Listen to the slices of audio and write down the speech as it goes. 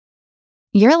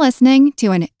You're listening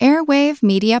to an Airwave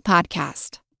Media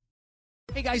Podcast.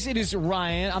 Hey guys, it is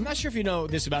Ryan. I'm not sure if you know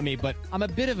this about me, but I'm a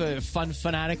bit of a fun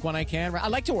fanatic when I can. I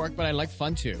like to work, but I like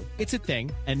fun too. It's a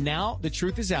thing. And now the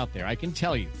truth is out there. I can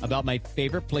tell you about my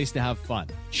favorite place to have fun.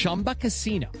 Chumba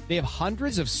Casino. They have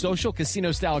hundreds of social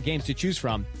casino style games to choose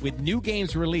from with new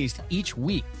games released each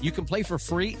week. You can play for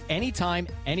free anytime,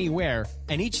 anywhere.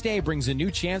 And each day brings a new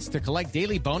chance to collect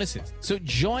daily bonuses. So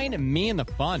join me in the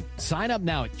fun. Sign up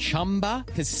now at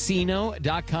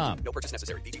ChumbaCasino.com. No purchase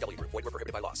necessary. VGW Group. Void where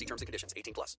prohibited by law. See terms and conditions.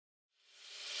 18+.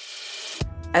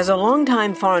 As a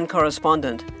longtime foreign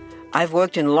correspondent, I've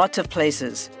worked in lots of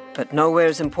places, but nowhere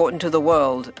as important to the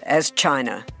world as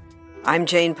China. I'm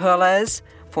Jane Perlez,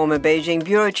 former Beijing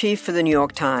bureau chief for the New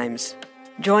York Times.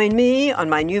 Join me on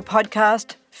my new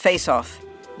podcast, Face Off,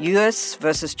 U.S.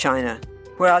 versus China,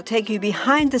 where I'll take you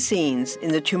behind the scenes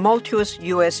in the tumultuous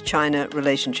U.S.-China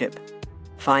relationship.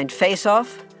 Find Face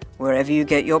Off wherever you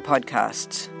get your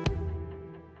podcasts.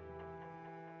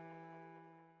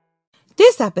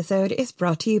 This episode is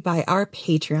brought to you by our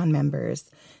Patreon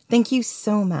members. Thank you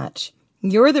so much.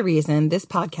 You're the reason this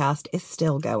podcast is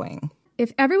still going.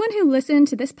 If everyone who listened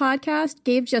to this podcast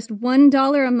gave just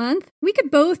 $1 a month, we could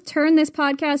both turn this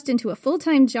podcast into a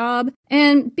full-time job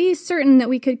and be certain that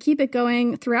we could keep it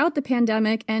going throughout the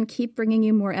pandemic and keep bringing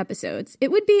you more episodes. It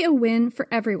would be a win for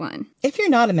everyone. If you're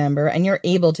not a member and you're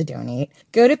able to donate,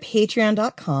 go to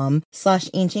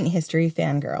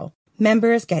patreon.com/ancienthistoryfangirl.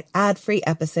 Members get ad-free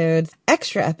episodes,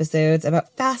 extra episodes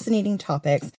about fascinating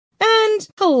topics, and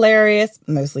hilarious,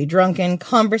 mostly drunken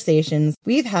conversations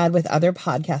we've had with other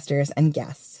podcasters and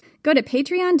guests. Go to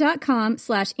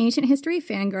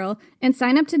patreon.com/ancienthistoryfangirl and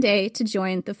sign up today to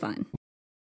join the fun.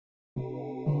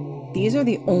 These are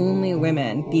the only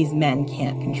women these men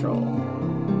can't control.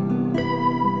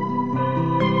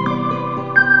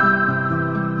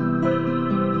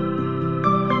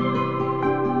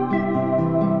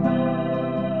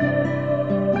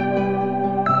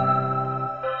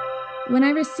 When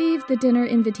I received the dinner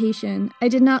invitation, I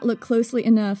did not look closely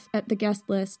enough at the guest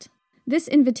list. This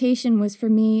invitation was for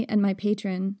me and my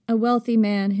patron, a wealthy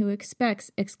man who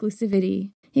expects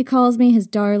exclusivity. He calls me his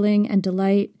darling and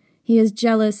delight. He is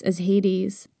jealous as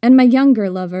Hades. And my younger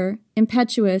lover,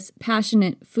 impetuous,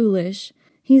 passionate, foolish,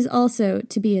 he's also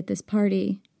to be at this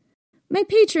party. My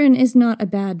patron is not a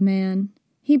bad man.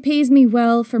 He pays me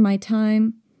well for my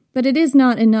time, but it is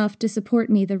not enough to support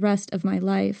me the rest of my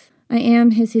life. I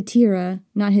am his hetera,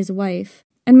 not his wife.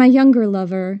 And my younger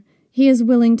lover, he is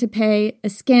willing to pay a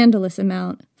scandalous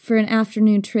amount for an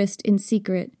afternoon tryst in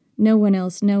secret, no one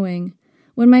else knowing.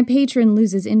 When my patron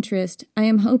loses interest, I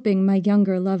am hoping my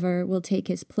younger lover will take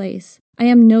his place. I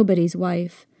am nobody's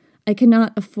wife. I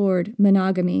cannot afford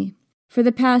monogamy. For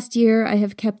the past year, I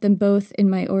have kept them both in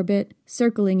my orbit,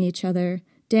 circling each other,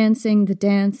 dancing the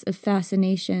dance of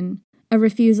fascination. A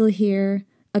refusal here,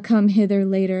 a come hither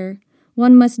later.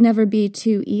 One must never be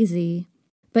too easy.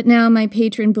 But now my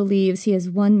patron believes he has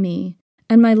won me,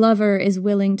 and my lover is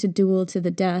willing to duel to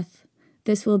the death.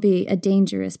 This will be a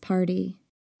dangerous party.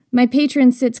 My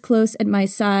patron sits close at my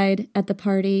side at the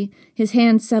party, his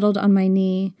hand settled on my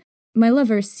knee. My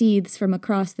lover seethes from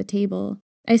across the table.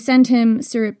 I send him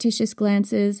surreptitious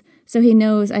glances, so he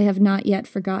knows I have not yet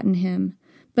forgotten him.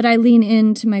 But I lean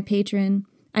in to my patron.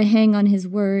 I hang on his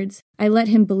words. I let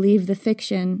him believe the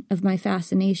fiction of my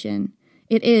fascination.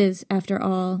 It is, after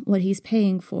all, what he's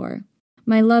paying for.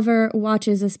 My lover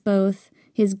watches us both,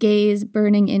 his gaze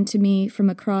burning into me from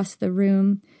across the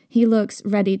room. He looks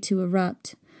ready to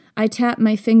erupt. I tap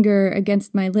my finger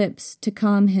against my lips to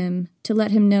calm him, to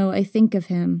let him know I think of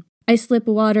him. I slip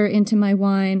water into my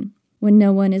wine. When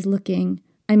no one is looking,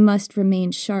 I must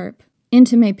remain sharp.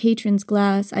 Into my patron's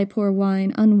glass I pour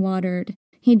wine unwatered.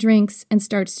 He drinks and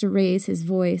starts to raise his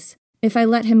voice. If I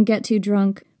let him get too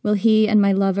drunk, will he and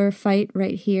my lover fight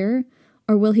right here,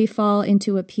 or will he fall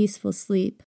into a peaceful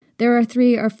sleep? There are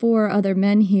 3 or 4 other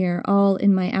men here, all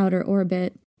in my outer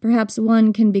orbit. Perhaps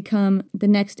one can become the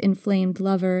next inflamed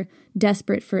lover,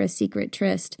 desperate for a secret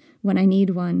tryst when I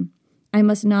need one. I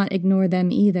must not ignore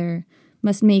them either,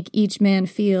 must make each man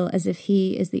feel as if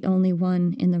he is the only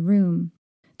one in the room.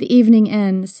 The evening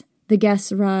ends, the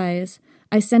guests rise.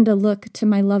 I send a look to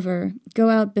my lover,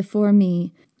 go out before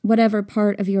me. Whatever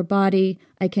part of your body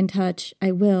I can touch,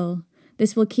 I will.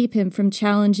 This will keep him from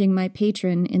challenging my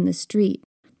patron in the street.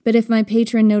 But if my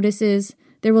patron notices,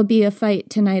 there will be a fight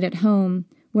tonight at home,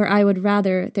 where I would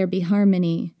rather there be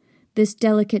harmony. This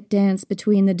delicate dance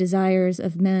between the desires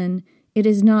of men, it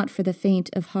is not for the faint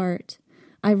of heart.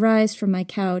 I rise from my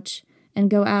couch and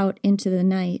go out into the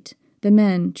night, the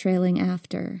men trailing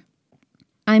after.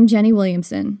 I'm Jenny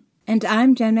Williamson. And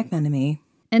I'm Jen McMenemy.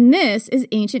 And this is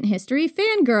Ancient History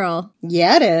Fangirl.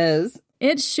 Yeah, it is.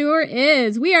 It sure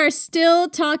is. We are still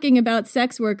talking about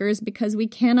sex workers because we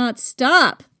cannot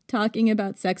stop talking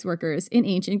about sex workers in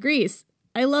ancient Greece.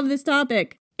 I love this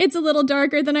topic. It's a little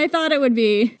darker than I thought it would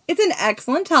be. It's an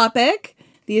excellent topic.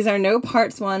 These are no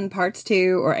parts 1, parts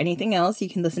 2, or anything else. You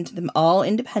can listen to them all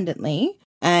independently.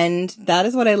 And that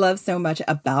is what I love so much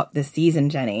about this season,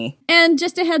 Jenny. And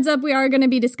just a heads up, we are going to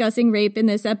be discussing rape in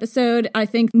this episode. I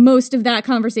think most of that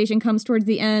conversation comes towards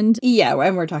the end. Yeah,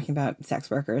 and we're talking about sex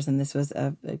workers, and this was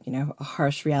a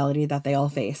harsh reality that they all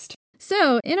faced.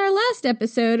 So, in our last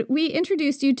episode, we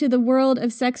introduced you to the world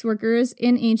of sex workers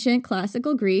in ancient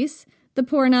classical Greece, the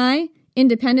pornai,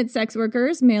 independent sex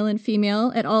workers, male and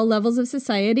female, at all levels of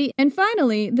society, and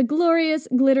finally, the glorious,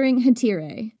 glittering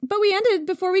hetairai. But we ended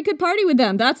before we could party with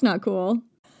them. That's not cool.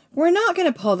 We're not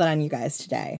going to pull that on you guys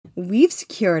today. We've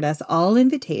secured us all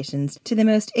invitations to the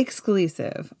most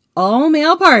exclusive,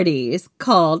 all-male parties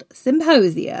called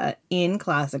symposia in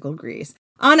classical Greece.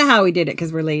 I know how we did it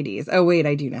because we're ladies. Oh, wait,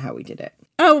 I do know how we did it.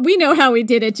 Oh, we know how we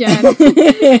did it, Jen.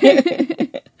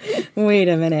 Wait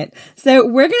a minute. So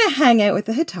we're going to hang out with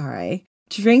the hetairai,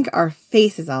 drink our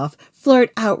faces off,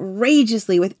 flirt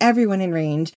outrageously with everyone in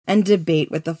range, and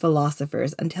debate with the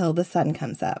philosophers until the sun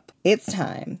comes up. It's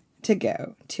time to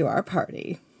go to our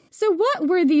party. So what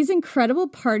were these incredible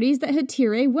parties that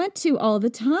hetairai went to all the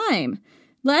time?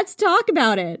 Let's talk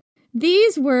about it.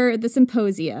 These were the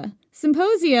symposia.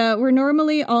 Symposia were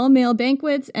normally all-male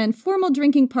banquets and formal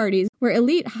drinking parties where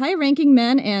elite high-ranking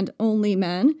men and only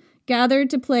men gathered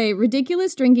to play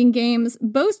ridiculous drinking games,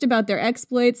 boast about their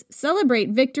exploits, celebrate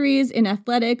victories in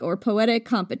athletic or poetic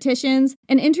competitions,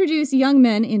 and introduce young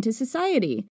men into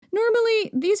society. Normally,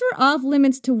 these were off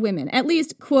limits to women, at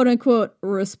least quote-unquote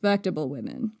respectable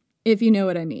women, if you know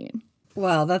what I mean.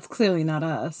 Well, that's clearly not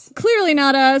us. Clearly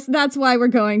not us. That's why we're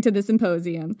going to the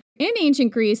symposium. In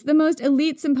ancient Greece, the most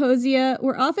elite symposia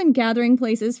were often gathering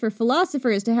places for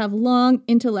philosophers to have long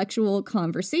intellectual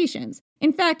conversations.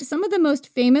 In fact, some of the most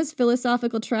famous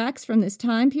philosophical tracts from this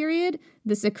time period,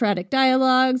 the Socratic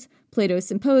Dialogues, Plato's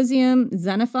Symposium,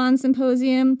 Xenophon's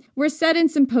Symposium, were set in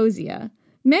symposia.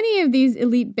 Many of these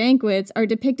elite banquets are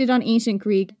depicted on ancient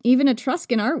Greek, even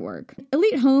Etruscan artwork.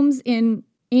 Elite homes in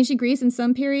ancient Greece in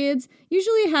some periods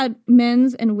usually had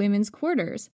men's and women's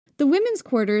quarters. The women's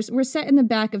quarters were set in the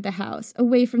back of the house,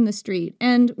 away from the street,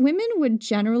 and women would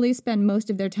generally spend most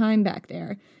of their time back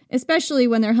there, especially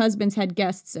when their husbands had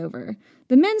guests over.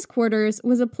 The men's quarters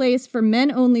was a place for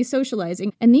men-only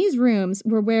socializing, and these rooms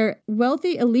were where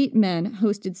wealthy elite men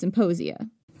hosted symposia.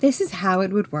 This is how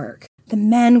it would work. The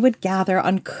men would gather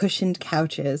on cushioned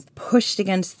couches, pushed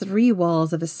against 3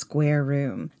 walls of a square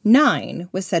room. 9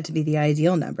 was said to be the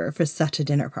ideal number for such a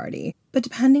dinner party. But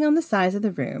depending on the size of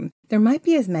the room, there might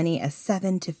be as many as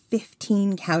 7 to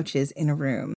 15 couches in a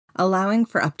room, allowing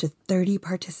for up to 30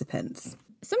 participants.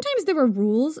 Sometimes there were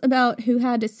rules about who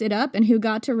had to sit up and who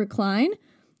got to recline.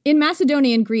 In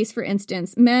Macedonia and Greece, for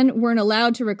instance, men weren't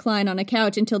allowed to recline on a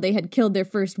couch until they had killed their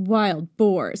first wild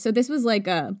boar. So this was like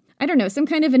some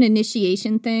kind of an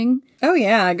initiation thing. Oh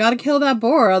yeah, I gotta kill that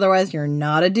boar, otherwise you're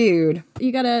not a dude.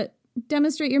 You gotta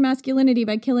demonstrate your masculinity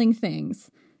by killing things.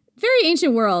 Very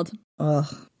ancient world.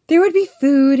 Ugh. There would be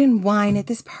food and wine at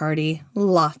this party,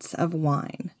 lots of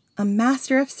wine. A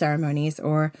master of ceremonies,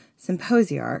 or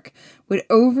symposiarch, would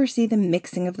oversee the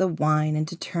mixing of the wine and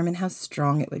determine how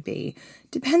strong it would be,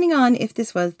 depending on if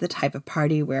this was the type of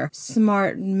party where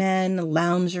smart men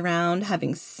lounge around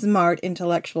having smart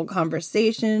intellectual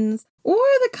conversations, or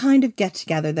the kind of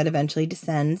get-together that eventually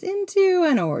descends into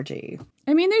an orgy.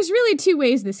 I mean, there's really 2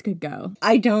 ways this could go.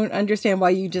 I don't understand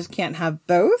why you just can't have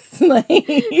both.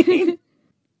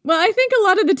 Well, I think a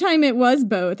lot of the time it was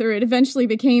both, or it eventually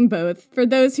became both, for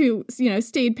those who,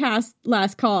 stayed past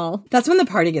last call. That's when the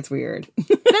party gets weird.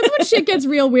 That's when shit gets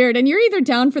real weird, and you're either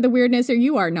down for the weirdness or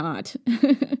you are not.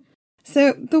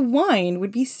 So the wine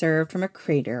would be served from a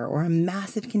crater or a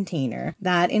massive container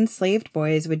that enslaved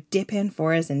boys would dip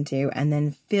amphoras into and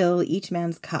then fill each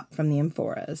man's cup from the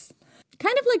amphoras.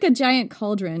 Kind of like a giant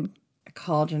cauldron. A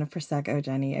cauldron of Prosecco,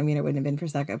 Jenny. I mean, it wouldn't have been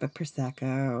Prosecco, but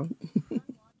Prosecco.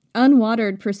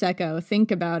 Unwatered Prosecco.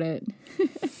 Think about it.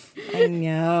 I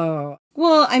know.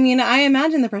 Well, I mean, I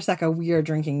imagine the Prosecco we are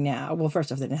drinking now. Well,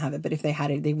 first off, they didn't have it, but if they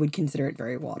had it, they would consider it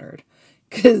very watered.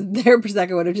 Because their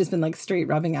Prosecco would have just been like straight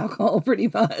rubbing alcohol pretty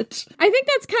much. I think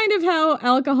that's kind of how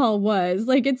alcohol was.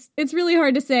 Like, it's really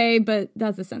hard to say, but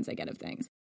that's the sense I get of things.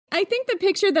 I think the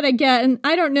picture that I get, and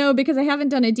I don't know because I haven't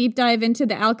done a deep dive into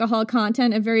the alcohol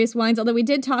content of various wines, although we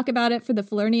did talk about it for the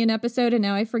Falernian episode and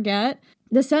now I forget.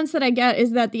 The sense that I get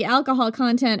is that the alcohol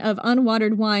content of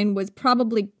unwatered wine was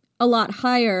probably a lot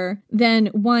higher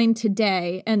than wine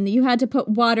today, and you had to put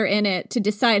water in it to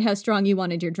decide how strong you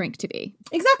wanted your drink to be.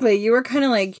 Exactly. You were kind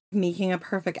of like making a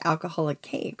perfect alcoholic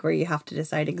cake where you have to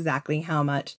decide exactly how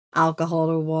much alcohol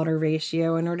to water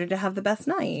ratio in order to have the best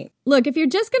night. Look, if you're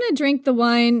just going to drink the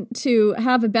wine to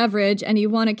have a beverage and you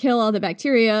want to kill all the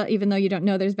bacteria, even though you don't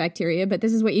know there's bacteria, but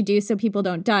this is what you do so people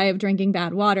don't die of drinking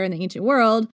bad water in the ancient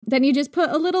world, then you just put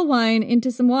a little wine into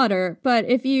some water. But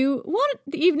if you want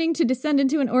the evening to descend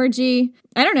into an orgy,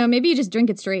 I don't know, maybe you just drink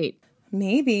it straight.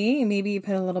 Maybe you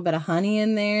put a little bit of honey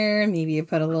in there. Maybe you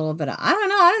put a little bit of, I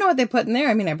don't know what they put in there.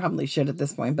 I mean, I probably should at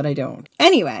this point, but I don't.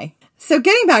 Anyway, so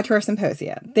getting back to our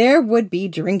symposia, there would be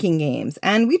drinking games.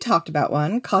 And we talked about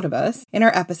one, Cottabus, in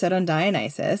our episode on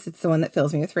Dionysus. It's the one that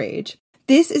fills me with rage.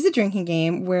 This is a drinking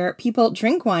game where people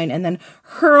drink wine and then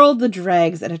hurl the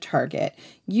dregs at a target,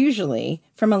 usually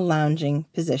from a lounging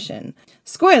position.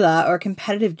 Scoila, or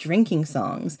competitive drinking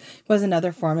songs, was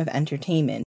another form of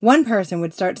entertainment. One person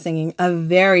would start singing a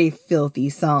very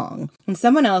filthy song, and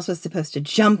someone else was supposed to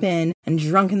jump in and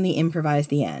drunkenly improvise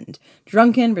the end.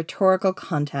 Drunken rhetorical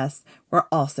contests were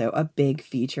also a big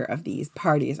feature of these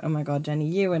parties. Oh my God, Jenny,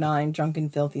 you and I, drunken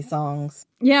filthy songs.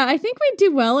 Yeah, I think we'd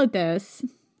do well at this.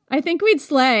 I think we'd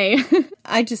slay.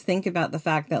 I just think about the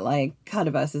fact that, like,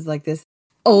 Cottabus is like this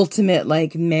ultimate,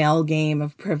 like, male game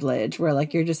of privilege where,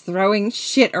 like, you're just throwing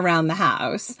shit around the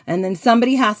house and then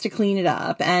somebody has to clean it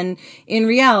up. And in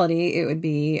reality, it would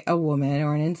be a woman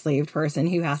or an enslaved person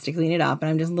who has to clean it up. And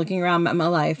I'm just looking around at my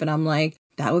life and I'm like,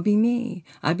 that would be me.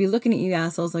 I'd be looking at you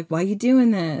assholes like, why are you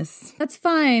doing this? That's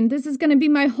fine. This is going to be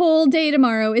my whole day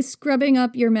tomorrow, is scrubbing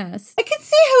up your mess. I could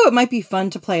see how it might be fun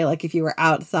to play, like, if you were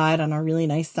outside on a really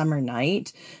nice summer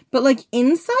night. But, like,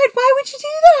 inside, why would you do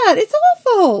that? It's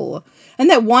awful. And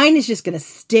that wine is just going to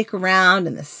stick around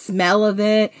and the smell of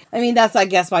it. I mean, that's, I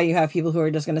guess, why you have people who are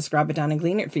just going to scrub it down and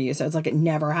clean it for you. So it's like it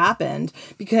never happened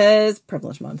because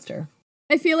privileged monster.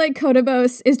 I feel like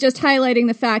Cottabos is just highlighting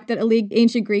the fact that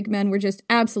ancient Greek men were just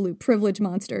absolute privilege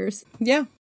monsters. Yeah.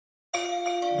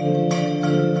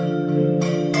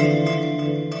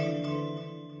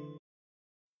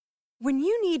 When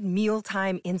you need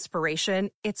mealtime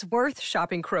inspiration, it's worth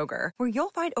shopping Kroger, where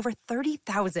you'll find over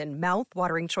 30,000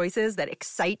 mouth-watering choices that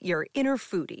excite your inner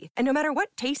foodie. And no matter what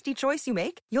tasty choice you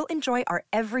make, you'll enjoy our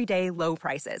everyday low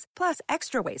prices, plus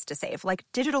extra ways to save, like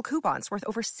digital coupons worth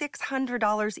over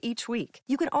 $600 each week.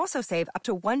 You can also save up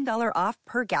to $1 off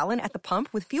per gallon at the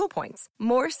pump with fuel points.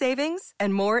 More savings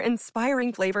and more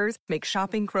inspiring flavors make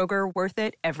shopping Kroger worth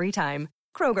it every time.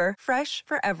 Kroger, fresh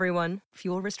for everyone.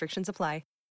 Fuel restrictions apply.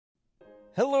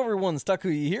 Hello everyone,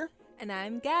 Takuya here. And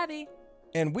I'm Gabby.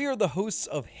 And we are the hosts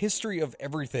of History of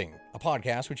Everything, a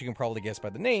podcast which you can probably guess by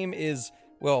the name is,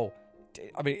 well,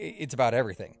 I mean, it's about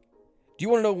everything. Do you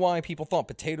want to know why people thought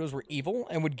potatoes were evil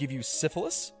and would give you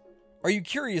syphilis? Are you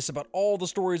curious about all the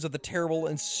stories of the terrible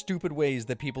and stupid ways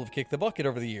that people have kicked the bucket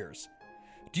over the years?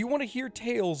 Do you want to hear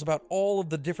tales about all of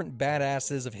the different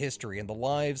badasses of history and the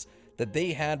lives that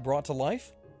they had brought to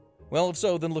life? Well, if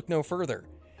so, then look no further.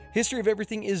 History of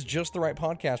Everything is just the right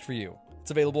podcast for you. It's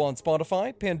available on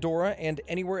Spotify, Pandora, and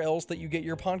anywhere else that you get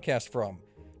your podcast from.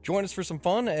 Join us for some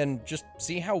fun and just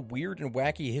see how weird and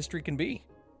wacky history can be.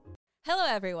 Hello,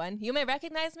 everyone. You may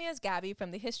recognize me as Gabby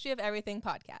from the History of Everything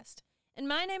podcast. And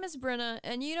my name is Brenna,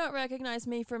 and you don't recognize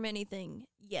me from anything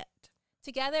yet.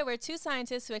 Together, we're two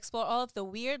scientists who explore all of the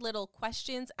weird little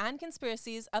questions and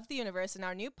conspiracies of the universe in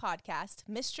our new podcast,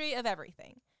 Mystery of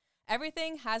Everything.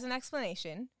 Everything has an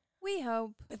explanation. We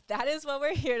hope. But that is what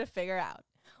we're here to figure out.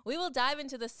 We will dive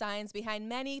into the science behind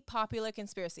many popular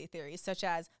conspiracy theories, such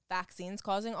as vaccines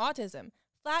causing autism,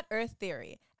 flat earth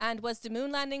theory, and was the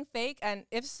moon landing fake? And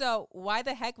if so, why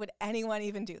the heck would anyone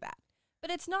even do that? But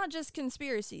it's not just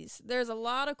conspiracies. There's a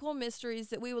lot of cool mysteries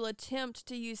that we will attempt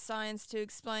to use science to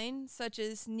explain, such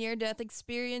as near-death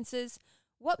experiences,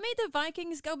 what made the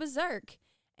Vikings go berserk,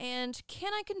 and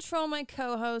can I control my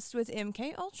co-host with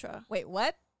MK Ultra? Wait,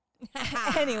 what?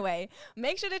 Anyway,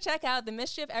 make sure to check out the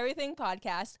Mystery of Everything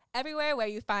podcast everywhere where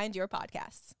you find your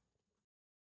podcasts.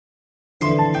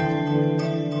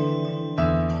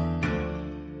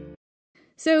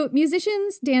 So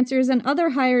musicians, dancers, and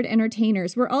other hired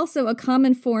entertainers were also a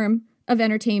common form of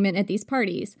entertainment at these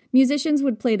parties. Musicians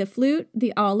would play the flute,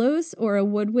 the aulos, or a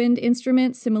woodwind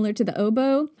instrument similar to the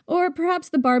oboe, or perhaps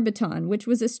the barbiton, which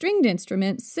was a stringed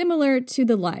instrument similar to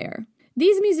the lyre.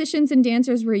 These musicians and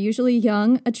dancers were usually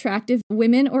young, attractive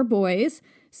women or boys,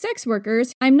 sex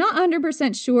workers. I'm not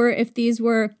 100% sure if these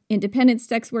were independent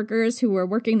sex workers who were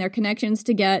working their connections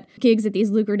to get gigs at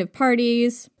these lucrative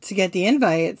parties. To get the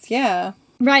invites, yeah.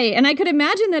 Right. And I could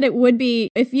imagine that it would be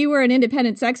if you were an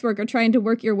independent sex worker trying to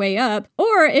work your way up,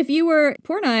 or if you were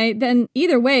porni, then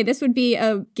either way, this would be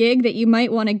a gig that you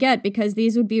might want to get because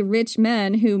these would be rich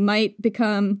men who might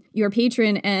become your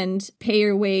patron and pay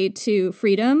your way to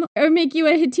freedom or make you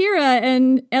a hetera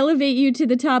and elevate you to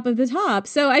the top of the top.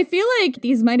 So I feel like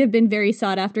these might have been very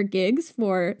sought after gigs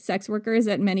for sex workers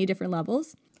at many different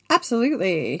levels.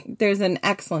 Absolutely. There's an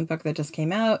excellent book that just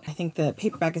came out. I think the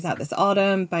paperback is out this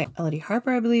autumn by Elodie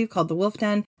Harper, I believe, called The Wolf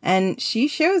Den. And she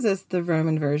shows us the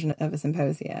Roman version of a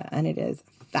symposia, and it is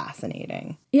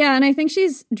fascinating. Yeah, and I think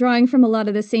she's drawing from a lot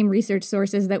of the same research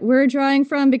sources that we're drawing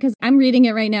from because I'm reading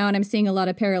it right now and I'm seeing a lot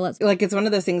of parallels. Like, it's one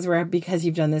of those things where because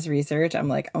you've done this research, I'm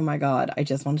like, oh my God, I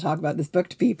just want to talk about this book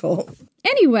to people.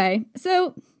 Anyway,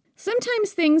 so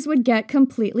sometimes things would get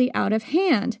completely out of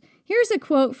hand. Here's a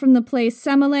quote from the play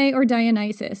Semele or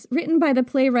Dionysus, written by the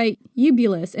playwright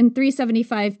Eubulus in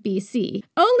 375 BC.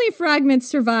 Only fragments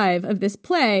survive of this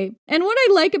play, and what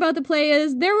I like about the play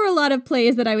is there were a lot of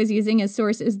plays that I was using as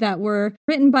sources that were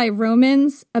written by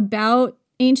Romans about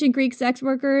ancient Greek sex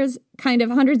workers, kind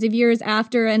of hundreds of years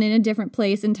after and in a different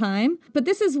place and time. But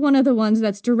this is one of the ones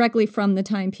that's directly from the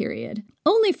time period.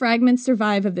 Only fragments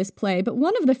survive of this play, but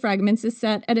one of the fragments is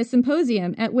set at a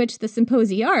symposium at which the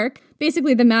symposiarch,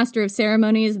 basically the master of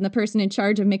ceremonies and the person in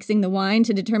charge of mixing the wine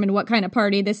to determine what kind of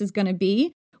party this is going to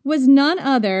be, was none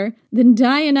other than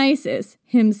Dionysus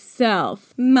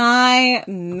himself. My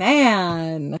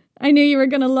man. I knew you were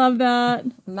going to love that.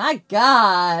 My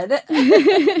God.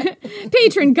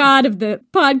 Patron god of the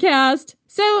podcast.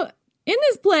 So, in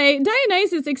this play,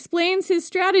 Dionysus explains his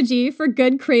strategy for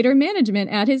good crater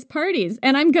management at his parties.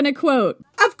 And I'm going to quote.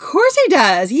 Of course he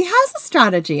does. He has a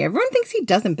strategy. Everyone thinks he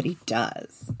doesn't, but he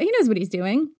does. He knows what he's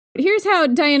doing. Here's how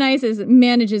Dionysus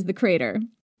manages the crater.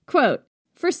 Quote,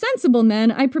 "For sensible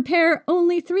men, I prepare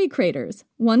only 3 craters.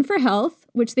 One for health,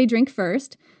 which they drink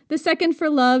first, the second for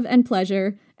love and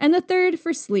pleasure, and the third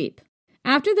for sleep.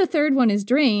 After the third one is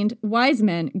drained, wise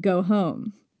men go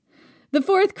home. The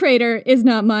 4th crater is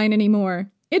not mine anymore.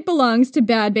 It belongs to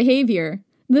bad behavior.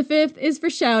 The 5th is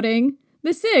for shouting.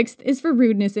 The 6th is for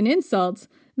rudeness and insults.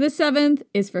 The 7th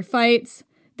is for fights.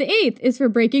 The 8th is for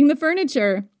breaking the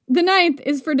furniture. The 9th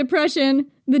is for depression.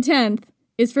 The 10th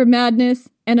is for madness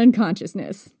and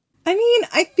unconsciousness." I mean,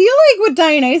 I feel like what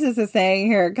Dionysus is saying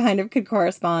here kind of could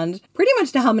correspond pretty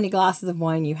much to how many glasses of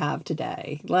wine you have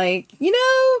today. Like, you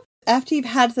know, after you've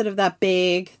had sort of that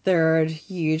big, third,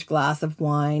 huge glass of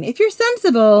wine, if you're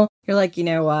sensible, you're like, you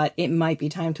know what, it might be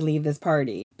time to leave this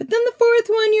party. But then the 4th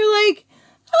one, you're like,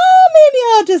 oh, maybe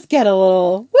I'll just get a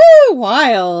little,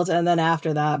 wild. And then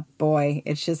after that, boy,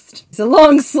 it's a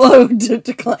long, slow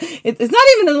decline. It's not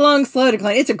even a long, slow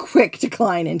decline. It's a quick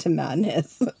decline into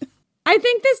madness. I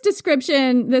think this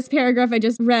description, this paragraph I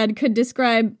just read, could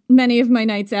describe many of my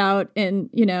nights out in,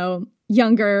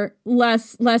 younger,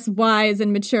 less wise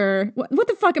and mature. What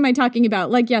the fuck am I talking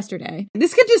about? Like yesterday.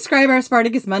 This could describe our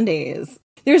Spartacus Mondays.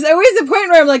 There's always a point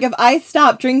where I'm like, if I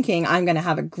stop drinking, I'm going to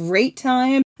have a great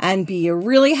time and be a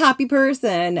really happy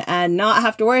person and not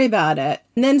have to worry about it.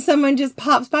 And then someone just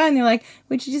pops by and they're like,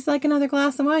 would you just like another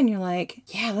glass of wine? You're like,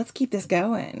 yeah, let's keep this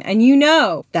going. And you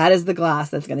know that is the glass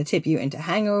that's going to tip you into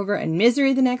hangover and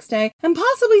misery the next day and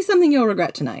possibly something you'll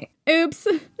regret tonight. Oops.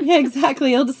 Yeah,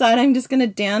 exactly. You'll decide I'm just going to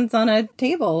dance on a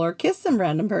table or kiss some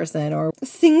random person or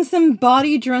sing some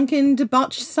body-drunken,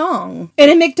 debauched song in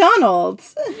a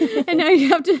McDonald's. And now you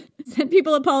have to send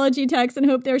people apology texts and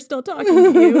hope they're still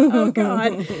talking to you. Oh,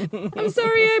 God. I'm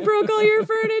sorry I broke all your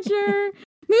furniture.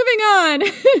 Moving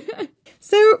on.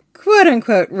 So,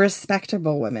 quote-unquote,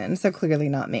 respectable women, so clearly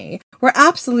not me, were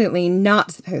absolutely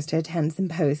not supposed to attend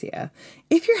symposia.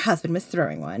 If your husband was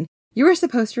throwing one, you were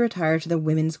supposed to retire to the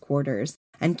women's quarters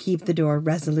and keep the door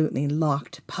resolutely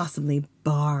locked, possibly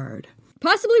barred.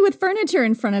 Possibly with furniture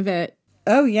in front of it.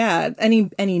 Oh, yeah,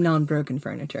 any non-broken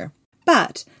furniture.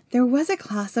 But there was a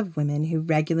class of women who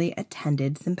regularly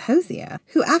attended symposia,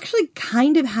 who actually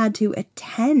kind of had to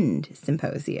attend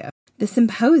symposia. The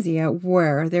symposia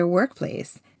were their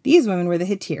workplace. These women were the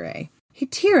heterae.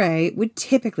 Heterae would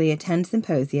typically attend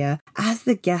symposia as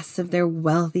the guests of their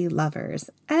wealthy lovers,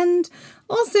 and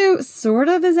also sort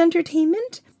of as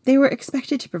entertainment. They were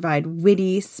expected to provide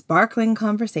witty, sparkling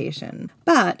conversation.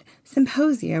 But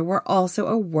symposia were also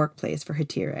a workplace for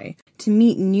heterae to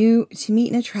meet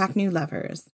and attract new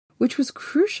lovers, which was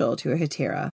crucial to a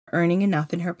hetera earning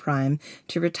enough in her prime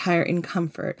to retire in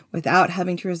comfort without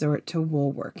having to resort to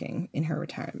woolworking in her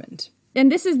retirement. And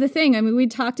this is the thing. I mean, we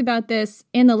talked about this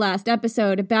in the last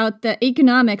episode about the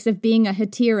economics of being a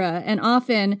hetera. And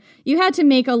often you had to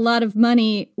make a lot of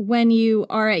money when you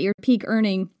are at your peak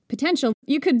earning potential.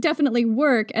 You could definitely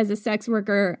work as a sex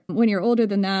worker when you're older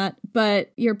than that,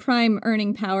 but your prime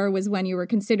earning power was when you were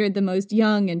considered the most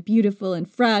young and beautiful and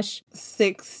fresh.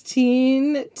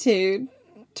 16 to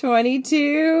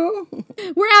 22.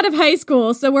 We're out of high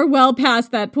school, so we're well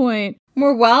past that point.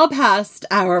 We're well past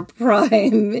our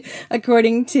prime,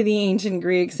 according to the ancient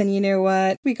Greeks. And you know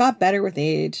what? We got better with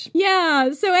age.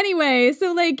 Yeah. So anyway,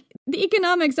 the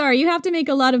economics are you have to make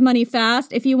a lot of money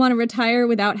fast if you want to retire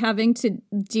without having to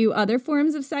do other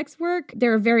forms of sex work.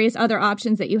 There are various other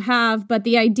options that you have, but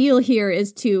the ideal here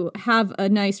is to have a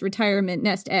nice retirement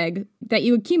nest egg that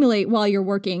you accumulate while you're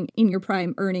working in your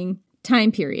prime earning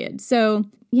time period. So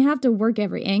you have to work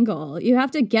every angle. You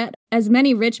have to get as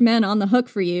many rich men on the hook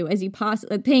for you as you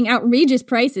possibly, paying outrageous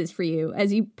prices for you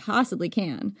as you possibly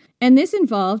can. And this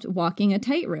involved walking a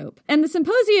tightrope. And the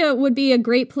symposia would be a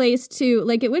great place to,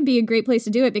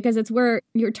 do it because it's where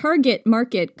your target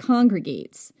market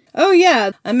congregates. Oh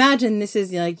yeah. Imagine this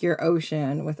is like your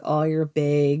ocean with all your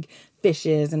big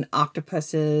fishes and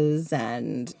octopuses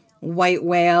and white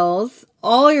whales.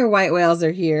 All your white whales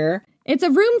are here. It's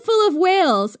a room full of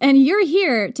whales, and you're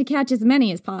here to catch as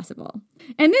many as possible.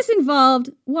 And this involved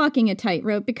walking a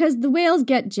tightrope because the whales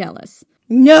get jealous.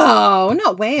 No,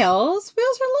 not whales.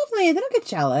 Whales are lovely. They don't get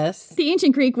jealous. The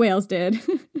ancient Greek whales did.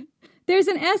 There's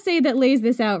an essay that lays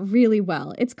this out really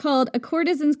well. It's called A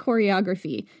Courtesan's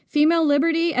Choreography, Female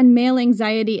Liberty and Male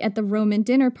Anxiety at the Roman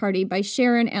Dinner Party by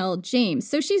Sharon L. James.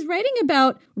 So she's writing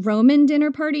about Roman dinner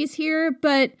parties here,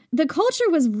 but the culture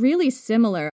was really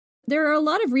similar. There are a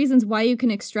lot of reasons why you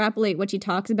can extrapolate what she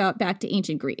talks about back to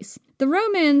ancient Greece. The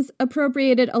Romans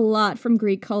appropriated a lot from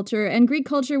Greek culture, and Greek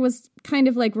culture was kind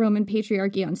of like Roman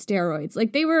patriarchy on steroids.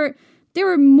 Like they were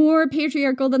more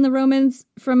patriarchal than the Romans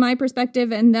from my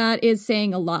perspective, and that is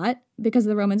saying a lot because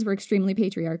the Romans were extremely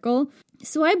patriarchal.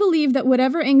 So I believe that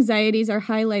whatever anxieties are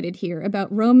highlighted here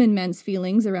about Roman men's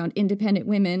feelings around independent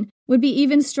women would be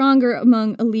even stronger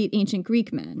among elite ancient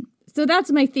Greek men. So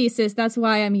that's my thesis. That's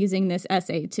why I'm using this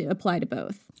essay to apply to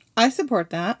both. I support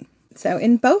that. So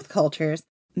in both cultures,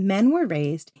 men were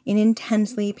raised in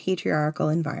intensely patriarchal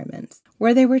environments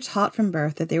where they were taught from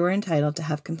birth that they were entitled to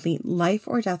have complete life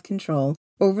or death control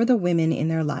over the women in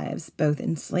their lives, both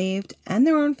enslaved and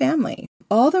their own family.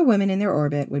 All the women in their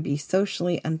orbit would be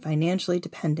socially and financially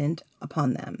dependent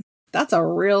upon them. That's a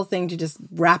real thing to just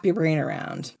wrap your brain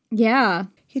around. Yeah.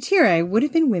 Hetaerae would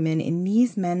have been women in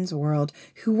these men's world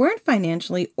who weren't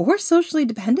financially or socially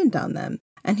dependent on them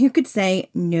and who could say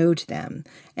no to them.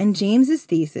 And James's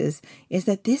thesis is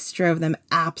that this drove them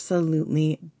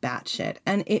absolutely batshit.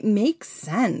 And it makes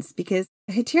sense because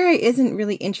Hetaerae isn't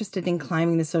really interested in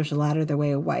climbing the social ladder the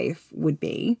way a wife would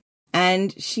be.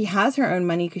 And she has her own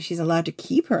money because she's allowed to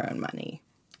keep her own money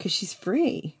because she's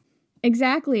free.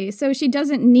 Exactly. So she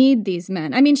doesn't need these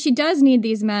men. I mean, she does need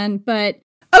these men, but...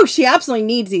 Oh, she absolutely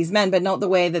needs these men, but not the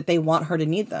way that they want her to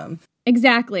need them.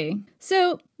 Exactly.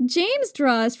 So James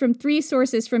draws from 3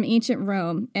 sources from ancient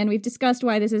Rome, and we've discussed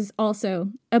why this is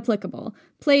also applicable.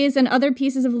 Plays and other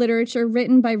pieces of literature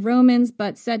written by Romans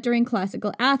but set during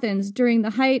classical Athens during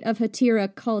the height of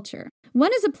Hetaera culture.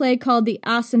 One is a play called the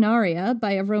Asinaria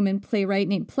by a Roman playwright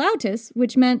named Plautus,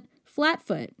 which meant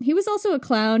Flatfoot. He was also a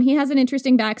clown. He has an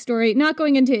interesting backstory. Not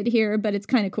going into it here, but it's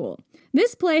kind of cool.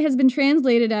 This play has been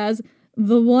translated as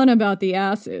The One About the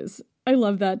Asses. I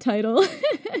love that title.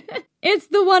 It's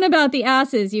The One About the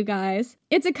Asses, you guys.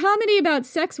 It's a comedy about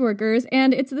sex workers,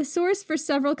 and it's the source for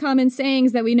several common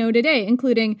sayings that we know today,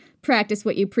 including practice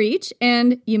what you preach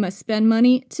and you must spend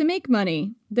money to make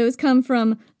money. Those come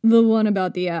from The One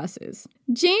About the Asses.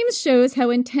 James shows how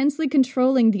intensely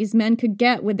controlling these men could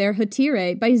get with their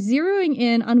hetaerae by zeroing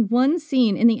in on one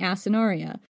scene in the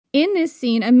Asinaria. In this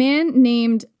scene, a man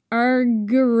named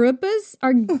Argyrippus.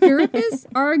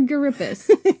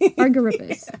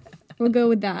 We'll go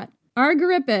with that.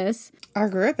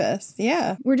 Argyrippus,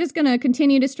 yeah. We're just going to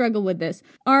continue to struggle with this.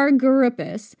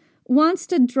 Argyrippus wants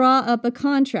to draw up a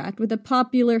contract with a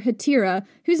popular hetaera,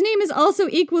 whose name is also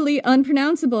equally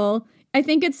unpronounceable. I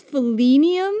think it's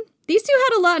Phelinium. These two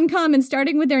had a lot in common,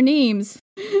 starting with their names,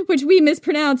 which we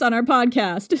mispronounce on our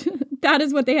podcast. That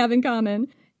is what they have in common.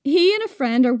 He and a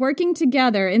friend are working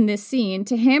together in this scene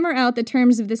to hammer out the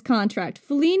terms of this contract.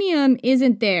 Phelinium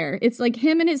isn't there. It's like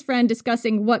him and his friend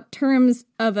discussing what terms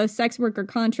of a sex worker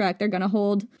contract they're going to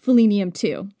hold Phelinium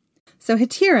to. So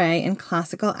hetaerae in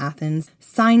classical Athens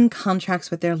sign contracts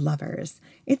with their lovers.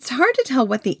 It's hard to tell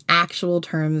what the actual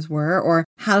terms were or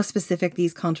how specific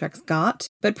these contracts got,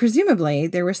 but presumably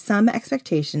there were some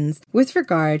expectations with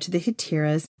regard to the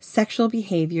hetaera's sexual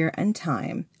behavior and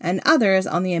time, and others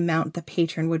on the amount the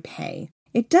patron would pay.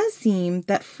 it does seem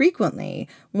that frequently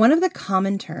one of the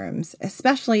common terms,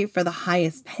 especially for the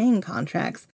highest paying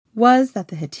contracts, was that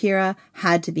the hetera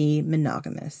had to be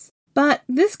monogamous. But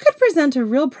this could present a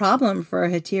real problem for a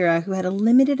hetera who had a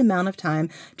limited amount of time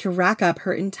to rack up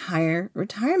her entire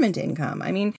retirement income.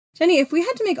 I mean, Jenny, if we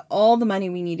had to make all the money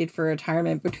we needed for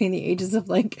retirement between the ages of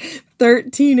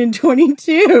 13 and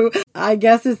 22, I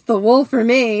guess it's the wool for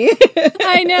me.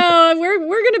 I know. We're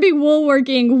going to be wool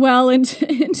working well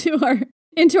into our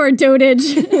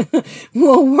dotage.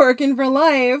 Wool working for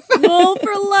life. Wool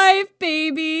for life,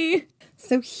 baby.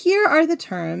 So here are the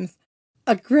terms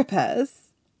Agrippas.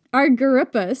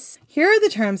 Argyrippus. Here are the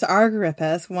terms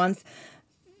Argyrippus wants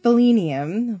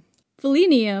Philenium.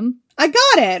 Philenium. I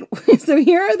got it! So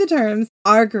here are the terms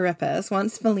Argyrippus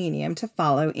wants Philenium to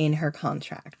follow in her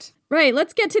contract. Right,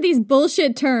 let's get to these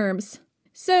bullshit terms.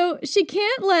 So she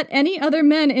can't let any other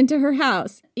men into her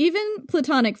house, even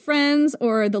platonic friends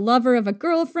or the lover of a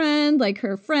girlfriend, like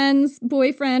her friend's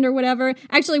boyfriend or whatever.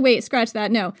 Actually, wait, scratch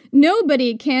that. No,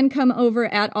 nobody can come over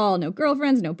at all. No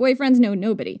girlfriends, no boyfriends, no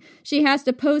nobody. She has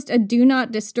to post a do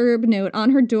not disturb note on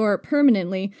her door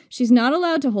permanently. She's not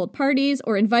allowed to hold parties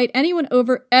or invite anyone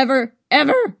over ever.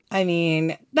 I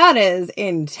mean, that is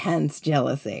intense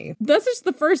jealousy. That's just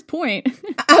the first point.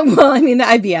 Well, I mean,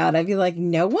 I'd be out. I'd be like,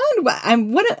 no one?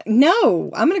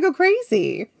 No, I'm going to go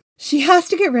crazy. She has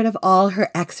to get rid of all her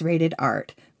X-rated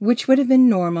art, which would have been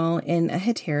normal in a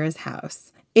hetera's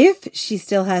house. If she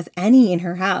still has any in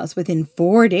her house within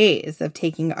 4 days of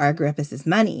taking Argyrippus'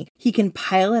 money, he can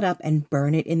pile it up and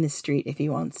burn it in the street if he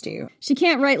wants to. She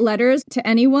can't write letters to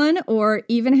anyone or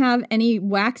even have any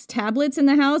wax tablets in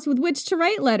the house with which to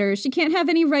write letters. She can't have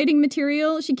any writing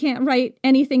material. She can't write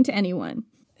anything to anyone.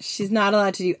 She's not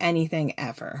allowed to do anything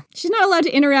ever. She's not allowed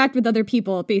to interact with other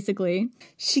people, basically.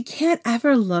 She can't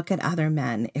ever look at other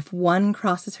men. If one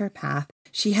crosses her path,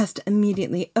 she has to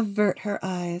immediately avert her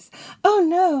eyes. Oh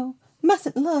no,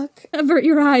 mustn't look. Avert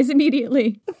your eyes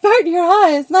immediately. Avert your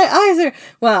eyes. My eyes are...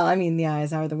 Well, I mean, the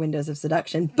eyes are the windows of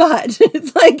seduction, but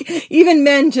it's like even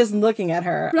men just looking at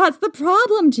her. That's the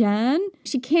problem, Jen.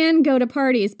 She can go to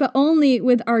parties, but only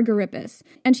with Argyrippus.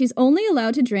 And she's only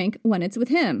allowed to drink when it's with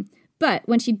him. But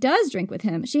when she does drink with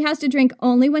him, she has to drink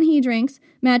only when he drinks,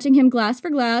 matching him glass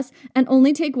for glass, and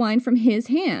only take wine from his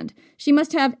hand. She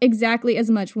must have exactly as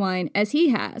much wine as he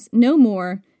has, no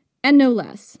more and no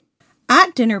less.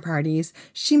 At dinner parties,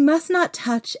 she must not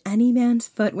touch any man's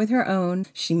foot with her own.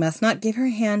 She must not give her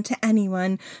hand to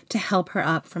anyone to help her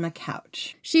up from a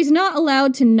couch. She's not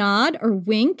allowed to nod or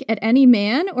wink at any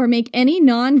man or make any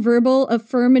non-verbal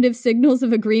affirmative signals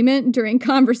of agreement during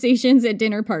conversations at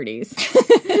dinner parties.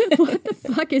 What the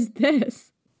fuck is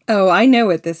this? Oh, I know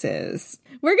what this is.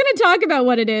 We're going to talk about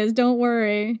what it is, don't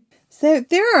worry. So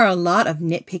there are a lot of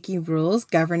nitpicky rules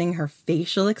governing her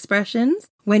facial expressions,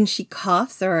 when she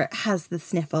coughs or has the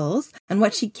sniffles, and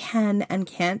what she can and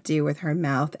can't do with her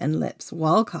mouth and lips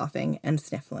while coughing and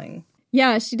sniffling.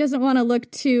 Yeah, she doesn't want to look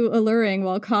too alluring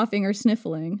while coughing or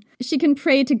sniffling. She can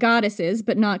pray to goddesses,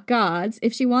 but not gods.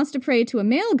 If she wants to pray to a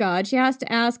male god, she has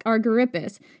to ask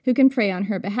Argyrippus, who can pray on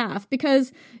her behalf,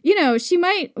 because, she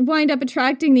might wind up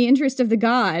attracting the interest of the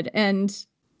god, and...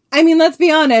 I mean, let's be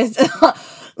honest.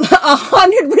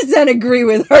 100% agree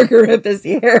with Argyrippus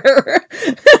here.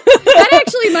 That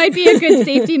actually might be a good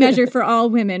safety measure for all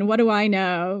women. What do I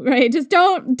know, right? Just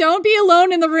don't be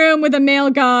alone in the room with a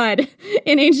male god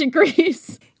in ancient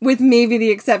Greece. With maybe the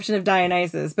exception of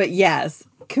Dionysus, but yes,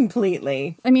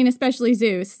 completely. I mean, especially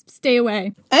Zeus. Stay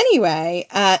away. Anyway,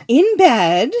 in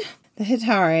bed, the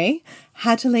hetera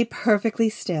had to lay perfectly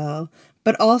still,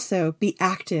 but also be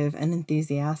active and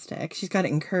enthusiastic. She's got to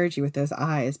encourage you with those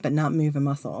eyes, but not move a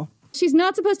muscle. She's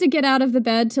not supposed to get out of the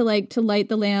bed to light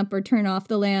the lamp or turn off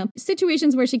the lamp.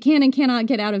 Situations where she can and cannot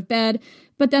get out of bed,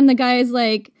 but then the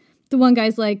one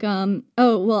guy's like, oh,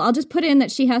 well, I'll just put in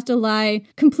that she has to lie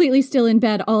completely still in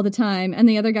bed all the time. And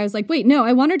the other guy's like, wait, no,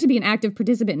 I want her to be an active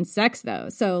participant in sex, though.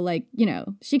 So,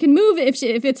 she can move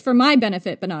if it's for my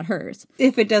benefit, but not hers.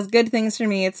 If it does good things for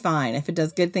me, it's fine. If it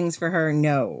does good things for her,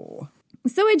 no.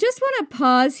 So I just want to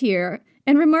pause here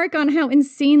and remark on how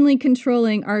insanely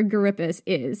controlling Argyrippus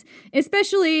is,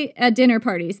 especially at dinner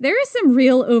parties. There is some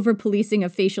real over-policing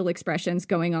of facial expressions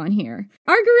going on here.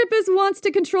 Argyrippus wants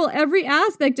to control every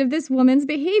aspect of this woman's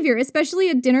behavior, especially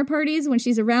at dinner parties when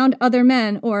she's around other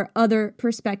men or other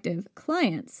prospective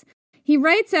clients. He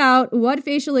writes out what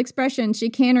facial expression she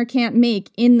can or can't make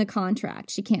in the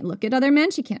contract. She can't look at other men.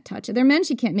 She can't touch other men.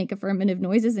 She can't make affirmative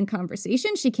noises in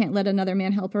conversation. She can't let another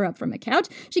man help her up from a couch.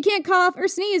 She can't cough or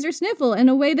sneeze or sniffle in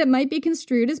a way that might be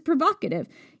construed as provocative.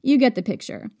 You get the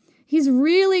picture. He's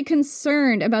really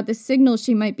concerned about the signals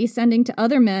she might be sending to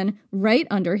other men right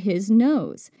under his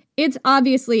nose. It's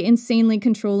obviously insanely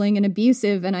controlling and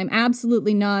abusive, and I'm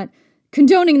absolutely not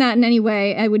condoning that in any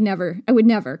way. I would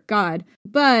never, God.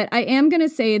 But I am going to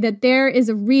say that there is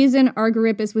a reason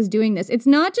Argyrippus was doing this. It's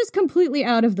not just completely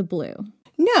out of the blue.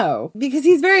 No, because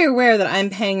he's very aware that I'm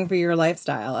paying for your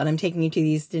lifestyle and I'm taking you to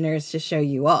these dinners to show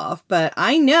you off. But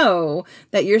I know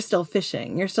that you're still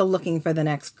fishing. You're still looking for the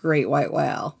next great white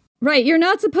whale. Right, you're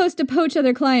not supposed to poach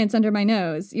other clients under my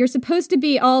nose. You're supposed to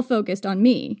be all focused on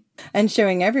me. And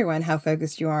showing everyone how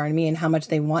focused you are on me and how much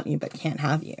they want you but can't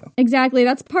have you. Exactly,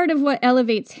 that's part of what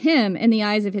elevates him in the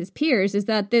eyes of his peers, is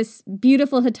that this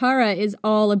beautiful Hetaira is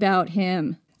all about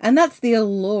him. And that's the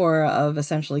allure of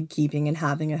essentially keeping and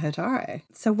having a Hetaira.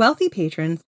 So wealthy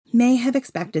patrons may have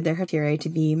expected their hetairai to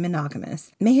be monogamous,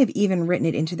 may have even written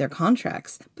it into their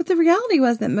contracts. But the reality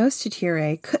was that most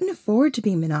hetairai couldn't afford to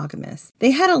be monogamous.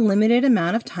 They had a limited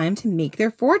amount of time to make their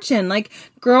fortune. Like,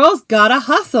 girls gotta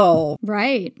hustle.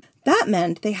 Right. That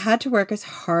meant they had to work as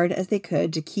hard as they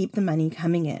could to keep the money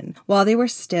coming in while they were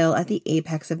still at the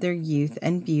apex of their youth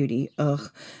and beauty,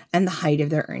 and the height of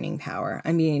their earning power.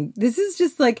 I mean, this is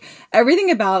just like,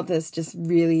 everything about this just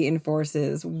really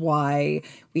enforces why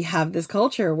we have this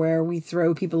culture where we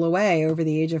throw people away over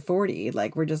the age of 40.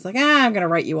 Like, we're just like, I'm going to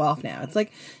write you off now. It's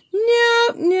like,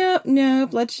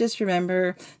 nope. Let's just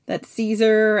remember that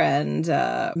Caesar and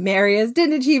Marius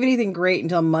didn't achieve anything great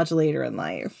until much later in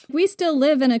life. We still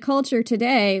live in a culture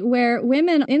today where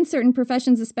women in certain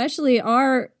professions especially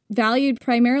are valued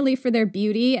primarily for their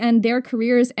beauty, and their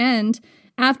careers end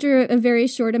after a very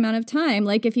short amount of time.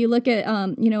 Like, if you look at,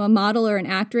 a model or an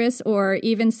actress or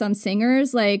even some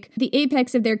singers, like, the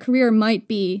apex of their career might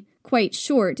be quite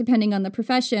short, depending on the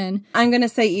profession. I'm going to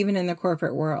say even in the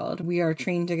corporate world, we are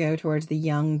trained to go towards the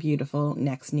young, beautiful,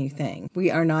 next new thing. We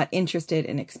are not interested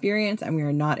in experience, and we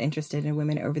are not interested in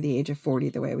women over the age of 40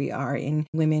 the way we are in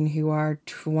women who are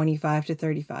 25 to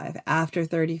 35. After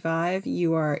 35,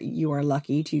 you are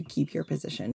lucky to keep your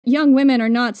position. Young women are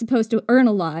not supposed to earn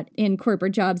a lot in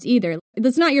corporate jobs either.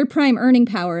 That's not your prime earning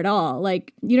power at all.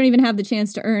 Like, you don't even have the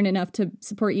chance to earn enough to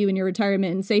support you in your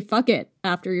retirement and say, fuck it,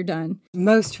 after you're done.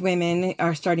 Most women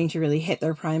are starting to really hit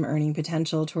their prime earning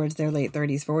potential towards their late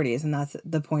 30s, 40s. And that's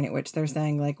the point at which they're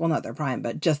saying, like, well, not their prime,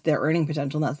 but just their earning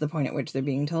potential. And that's the point at which they're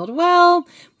being told, well,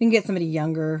 we can get somebody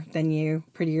younger than you,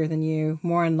 prettier than you,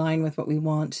 more in line with what we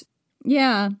want.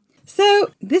 Yeah. So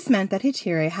this meant that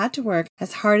hetairai had to work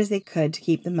as hard as they could to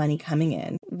keep the money coming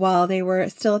in while they were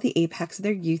still at the apex of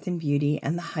their youth and beauty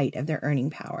and the height of their earning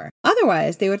power.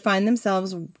 Otherwise, they would find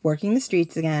themselves working the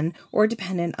streets again or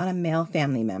dependent on a male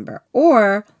family member,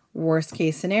 or, worst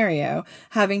case scenario,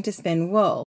 having to spin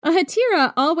wool. A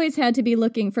hetaira always had to be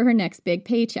looking for her next big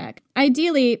paycheck.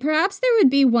 Ideally, perhaps there would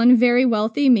be one very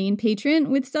wealthy main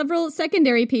patron with several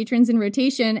secondary patrons in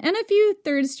rotation and a few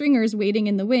third stringers waiting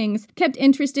in the wings, kept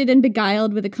interested and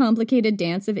beguiled with a complicated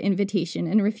dance of invitation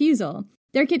and refusal.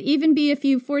 There could even be a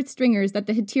few fourth stringers that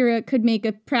the hetaira could make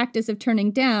a practice of turning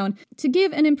down to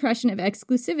give an impression of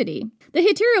exclusivity. The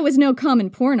hetaira was no common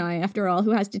pornai, after all,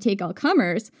 who has to take all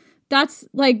comers. That's,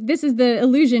 like, this is the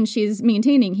illusion she's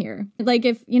maintaining here. Like,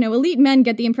 if, elite men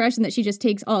get the impression that she just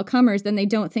takes all comers, then they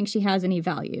don't think she has any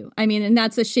value. I mean, and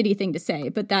that's a shitty thing to say,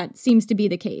 but that seems to be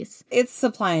the case. It's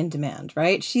supply and demand,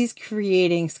 right? She's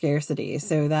creating scarcity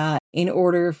so that in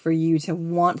order for you to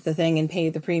want the thing and pay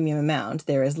the premium amount,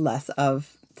 there is less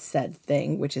of said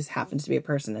thing, which happens to be a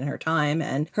person in her time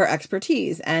and her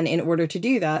expertise. And in order to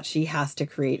do that, she has to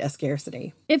create a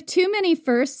scarcity. If too many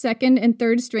first, second, and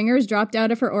third stringers dropped out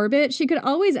of her orbit, she could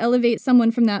always elevate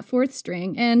someone from that fourth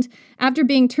string. And after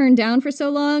being turned down for so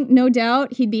long, no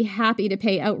doubt he'd be happy to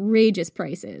pay outrageous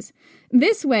prices.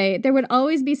 This way, there would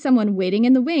always be someone waiting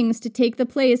in the wings to take the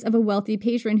place of a wealthy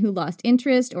patron who lost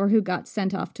interest or who got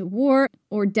sent off to war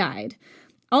or died.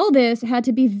 All this had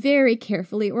to be very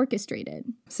carefully orchestrated.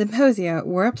 Symposia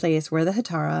were a place where the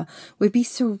hetaira would be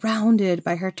surrounded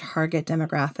by her target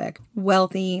demographic.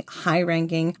 Wealthy,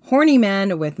 high-ranking, horny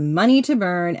men with money to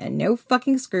burn and no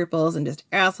fucking scruples and just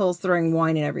assholes throwing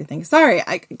wine and everything. Sorry,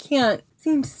 I can't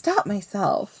seem to stop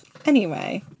myself.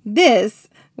 Anyway, this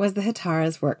was the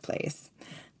hetaira's workplace.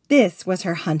 This was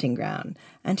her hunting ground,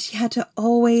 and she had to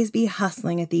always be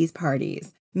hustling at these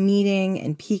parties, meeting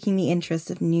and piquing the interest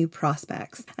of new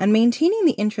prospects, and maintaining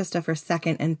the interest of her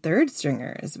second and third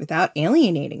stringers without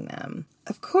alienating them.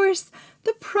 Of course,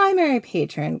 the primary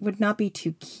patron would not be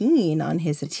too keen on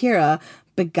his hetaira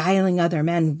beguiling other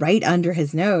men right under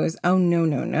his nose. Oh,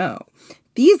 no.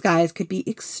 These guys could be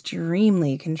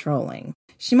extremely controlling.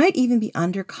 She might even be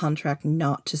under contract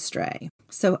not to stray.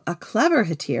 So a clever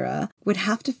Hetira would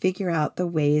have to figure out the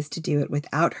ways to do it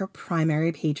without her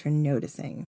primary patron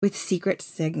noticing, with secret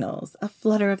signals, a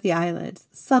flutter of the eyelids,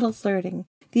 subtle flirting,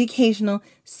 the occasional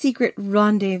secret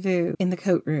rendezvous in the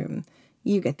coat room.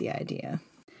 You get the idea.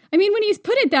 I mean, when you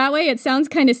put it that way, it sounds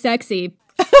kind of sexy.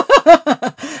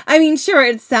 I mean, sure,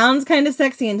 it sounds kind of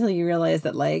sexy until you realize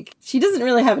that, like, she doesn't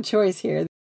really have a choice here.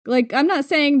 Like, I'm not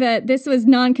saying that this was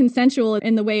non-consensual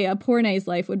in the way a Porne's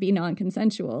life would be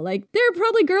non-consensual. Like, there are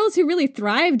probably girls who really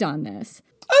thrived on this.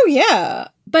 Oh, yeah.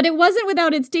 But it wasn't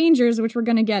without its dangers, which we're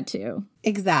going to get to.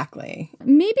 Exactly.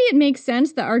 Maybe it makes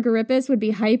sense that Argyrippus would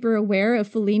be hyper-aware of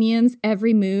Philenium's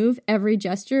every move, every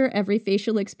gesture, every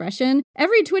facial expression,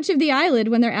 every twitch of the eyelid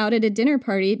when they're out at a dinner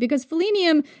party, because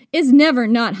Philenium is never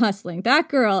not hustling. That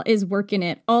girl is working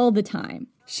it all the time.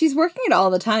 She's working it all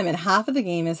the time, and half of the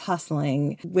game is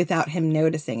hustling without him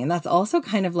noticing. And that's also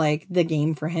kind of like the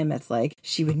game for him. It's like,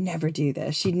 she would never do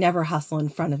this. She'd never hustle in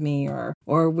front of me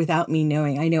or without me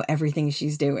knowing. I know everything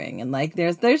she's doing. And like,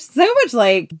 there's so much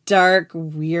like dark,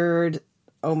 weird,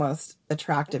 almost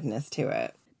attractiveness to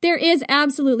it. There is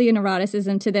absolutely an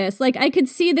eroticism to this. Like, I could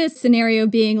see this scenario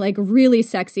being like really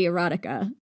sexy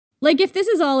erotica. Like, if this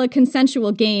is all a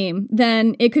consensual game,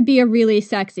 then it could be a really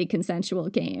sexy consensual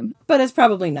game. But it's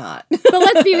probably not. But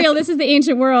let's be real, this is the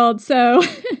ancient world, so...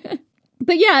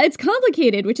 But yeah, it's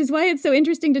complicated, which is why it's so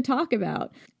interesting to talk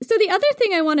about. So the other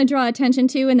thing I want to draw attention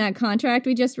to in that contract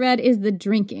we just read is the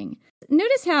drinking.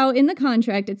 Notice how in the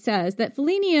contract it says that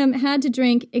Philenium had to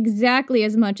drink exactly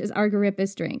as much as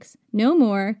Argyrippus drinks. No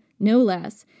more, no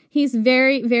less. He's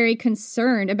very, very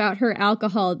concerned about her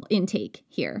alcohol intake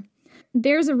here.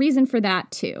 There's a reason for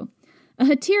that, too. A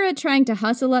Hetira trying to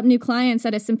hustle up new clients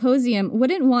at a symposium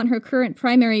wouldn't want her current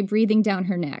primary breathing down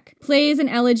her neck. Plays and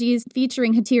elegies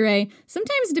featuring Hetirae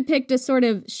sometimes depict a sort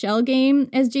of shell game,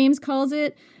 as James calls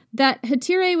it, that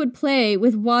Hetirae would play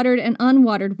with watered and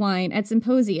unwatered wine at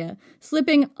symposia,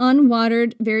 slipping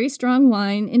unwatered, very strong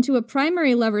wine into a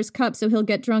primary lover's cup so he'll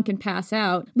get drunk and pass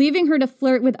out, leaving her to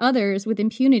flirt with others with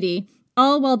impunity,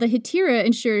 all while the Hetira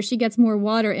ensures she gets more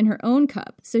water in her own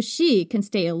cup so she can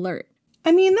stay alert.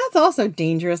 I mean, that's also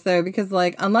dangerous, though, because,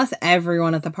 like, unless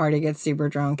everyone at the party gets super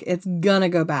drunk, it's gonna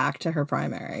go back to her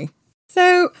primary.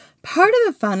 So, part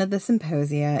of the fun of the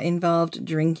symposia involved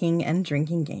drinking and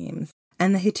drinking games,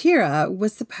 and the Hetira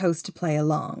was supposed to play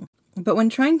along. But when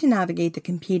trying to navigate the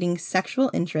competing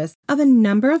sexual interests of a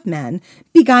number of men,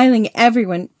 beguiling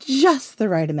everyone just the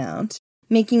right amount,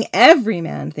 making every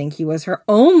man think he was her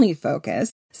only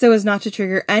focus, so as not to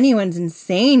trigger anyone's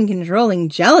insane controlling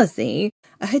jealousy,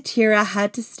 a Hetira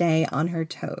had to stay on her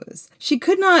toes. She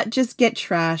could not just get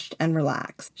trashed and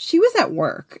relax. She was at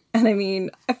work. And I mean,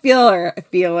 I feel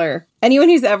her. Anyone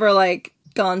who's ever, like,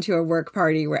 gone to a work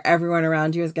party where everyone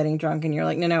around you is getting drunk and you're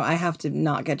like, no, I have to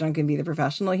not get drunk and be the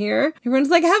professional here. Everyone's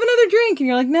like, have another drink. And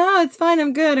you're like, no, it's fine.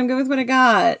 I'm good with what I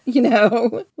got, you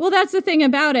know? Well, that's the thing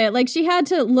about it. Like, she had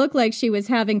to look like she was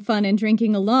having fun and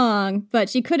drinking along, but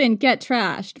she couldn't get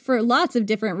trashed for lots of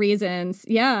different reasons.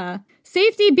 Yeah.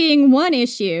 Safety being one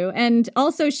issue. And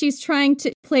also she's trying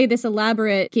to play this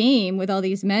elaborate game with all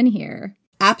these men here.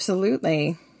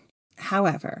 Absolutely.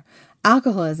 However,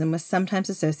 alcoholism was sometimes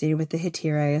associated with the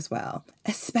Hetirae as well,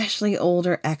 especially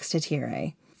older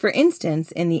ex-Hetirae. For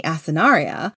instance, in the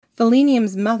Asinaria,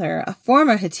 Philenium's mother, a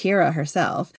former Hetira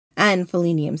herself, and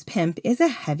Philenium's pimp, is a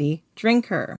heavy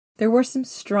drinker. There were some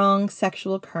strong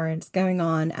sexual currents going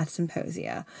on at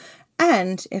symposia,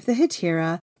 and if the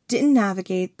Hetira didn't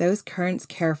navigate those currents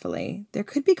carefully, there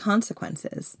could be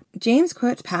consequences. James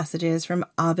quotes passages from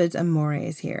Ovid's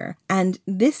Amores here, and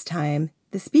this time,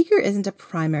 the speaker isn't a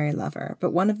primary lover,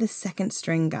 but one of the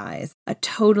second-string guys, a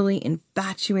totally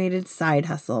infatuated side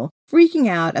hustle, freaking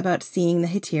out about seeing the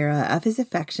Hetira of his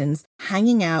affections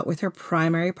hanging out with her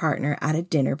primary partner at a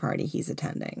dinner party he's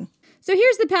attending. So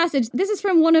here's the passage. This is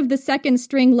from one of the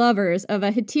second-string lovers of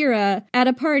a Hetira at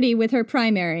a party with her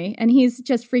primary, and he's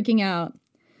just freaking out.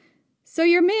 So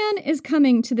your man is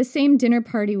coming to the same dinner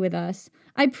party with us.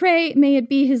 I pray may it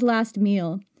be his last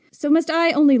meal. So must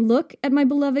I only look at my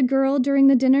beloved girl during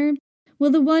the dinner?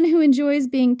 Will the one who enjoys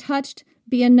being touched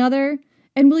be another?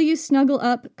 And will you snuggle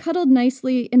up, cuddled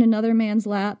nicely in another man's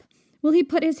lap? Will he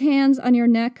put his hands on your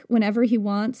neck whenever he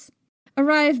wants?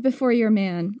 Arrive before your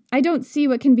man. I don't see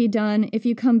what can be done if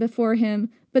you come before him,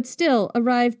 but still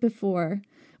arrive before.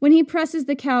 When he presses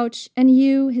the couch, and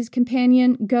you, his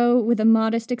companion, go with a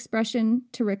modest expression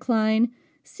to recline,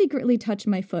 secretly touch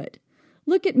my foot.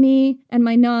 Look at me and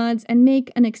my nods and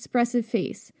make an expressive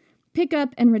face. Pick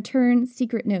up and return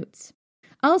secret notes.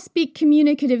 I'll speak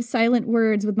communicative silent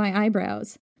words with my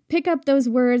eyebrows. Pick up those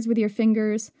words with your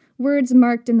fingers, words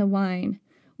marked in the wine.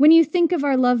 When you think of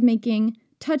our lovemaking,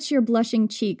 touch your blushing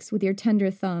cheeks with your tender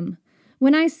thumb.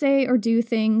 When I say or do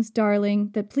things,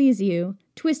 darling, that please you,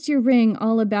 twist your ring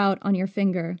all about on your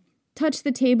finger. Touch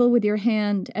the table with your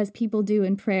hand as people do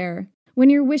in prayer. When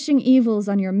you're wishing evils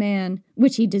on your man,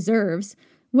 which he deserves,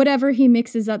 whatever he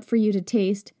mixes up for you to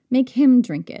taste, make him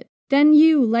drink it. Then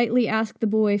you lightly ask the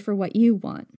boy for what you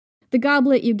want. The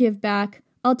goblet you give back,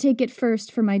 I'll take it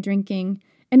first for my drinking,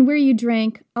 and where you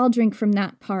drank, I'll drink from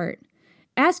that part.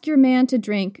 Ask your man to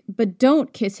drink, but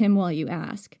don't kiss him while you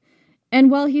ask. And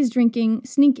while he's drinking,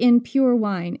 sneak in pure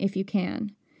wine if you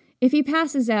can. If he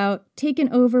passes out,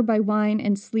 taken over by wine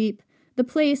and sleep, the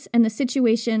place and the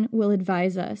situation will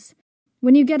advise us.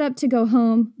 When you get up to go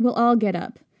home, we'll all get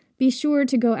up. Be sure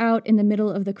to go out in the middle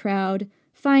of the crowd.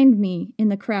 Find me in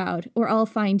the crowd, or I'll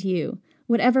find you.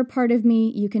 Whatever part of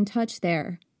me you can touch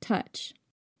there, touch.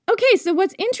 Okay, so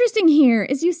what's interesting here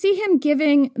is you see him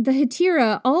giving the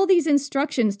Hetera all these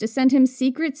instructions to send him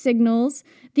secret signals,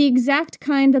 the exact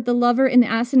kind that the lover in the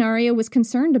Asinaria was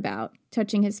concerned about.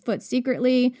 Touching his foot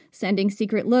secretly, sending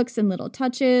secret looks and little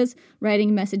touches,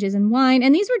 writing messages in wine.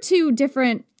 And these were two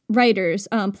different writers,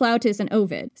 Plautus and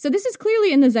Ovid. So this is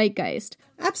clearly in the zeitgeist.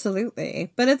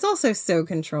 Absolutely. But it's also so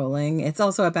controlling. It's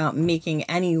also about making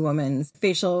any woman's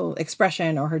facial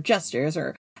expression or her gestures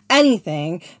or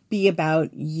anything be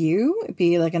about you,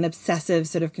 be like an obsessive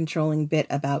sort of controlling bit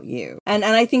about you. And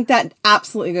I think that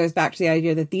absolutely goes back to the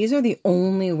idea that these are the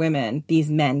only women these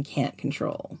men can't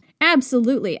control.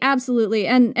 Absolutely, absolutely.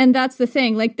 And that's the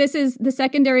thing. Like, this is the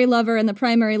secondary lover and the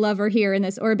primary lover here in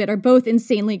this orbit are both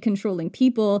insanely controlling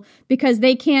people because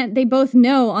they both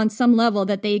know on some level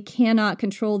that they cannot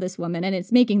control this woman, and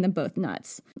it's making them both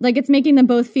nuts. Like, it's making them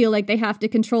both feel like they have to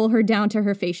control her down to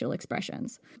her facial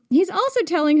expressions. He's also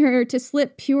telling her to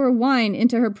slip pure wine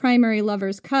into her primary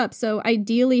lover's cup, so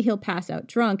ideally he'll pass out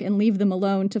drunk and leave them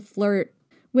alone to flirt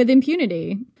with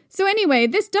impunity. So anyway,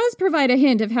 this does provide a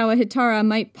hint of how a Hetera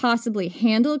might possibly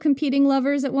handle competing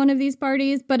lovers at one of these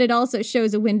parties, but it also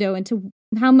shows a window into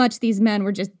how much these men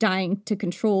were just dying to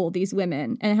control these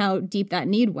women and how deep that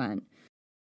need went.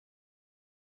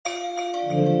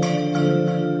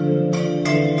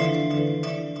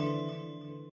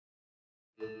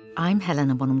 I'm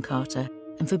Helena Bonham Carter,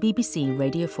 and for BBC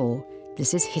Radio 4,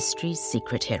 this is History's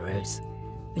Secret Heroes,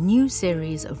 a new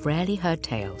series of rarely heard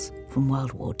tales from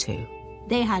World War II.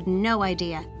 They had no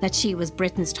idea that she was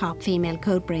Britain's top female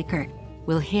codebreaker.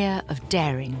 We'll hear of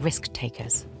daring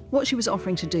risk-takers. What she was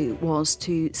offering to do was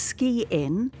to ski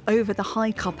in over the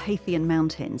high Carpathian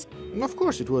mountains. Of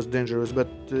course it was dangerous, but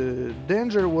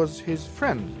danger was his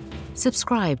friend.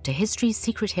 Subscribe to History's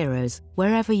Secret Heroes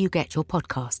wherever you get your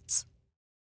podcasts.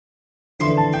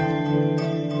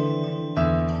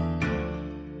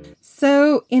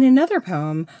 So, in another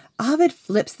poem, Ovid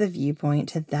flips the viewpoint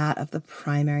to that of the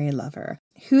primary lover,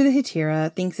 who the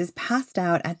Hetera thinks is passed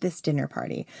out at this dinner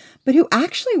party, but who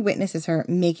actually witnesses her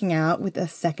making out with a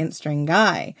second-string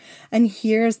guy. And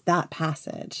here's that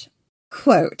passage.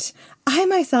 Quote, I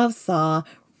myself saw,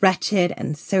 wretched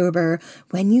and sober,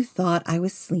 when you thought I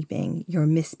was sleeping, your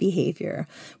misbehavior.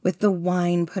 With the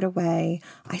wine put away,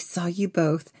 I saw you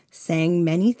both saying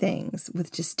many things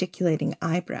with gesticulating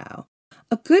eyebrow.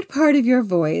 A good part of your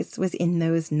voice was in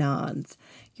those nods.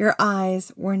 Your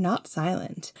eyes were not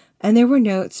silent, and there were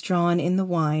notes drawn in the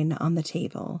wine on the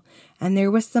table, and there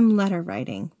was some letter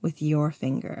writing with your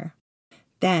finger.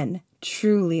 Then,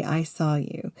 truly I saw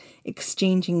you,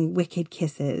 exchanging wicked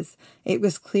kisses. It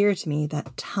was clear to me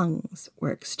that tongues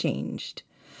were exchanged.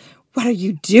 What are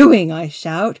you doing? I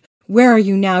shout. Where are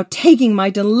you now taking my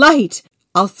delight?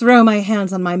 I'll throw my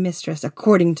hands on my mistress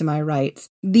according to my rights.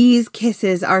 These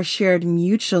kisses are shared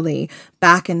mutually,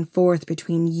 back and forth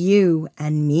between you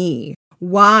and me.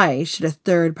 Why should a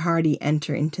third party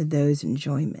enter into those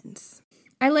enjoyments?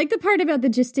 I like the part about the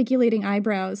gesticulating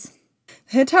eyebrows.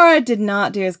 Hetera did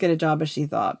not do as good a job as she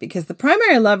thought, because the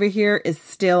primary lover here is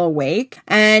still awake,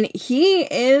 and he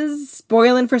is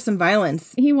spoiling for some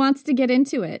violence. He wants to get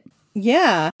into it.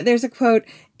 Yeah, there's a quote,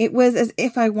 it was as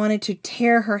if I wanted to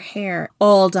tear her hair,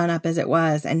 all done up as it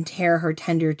was, and tear her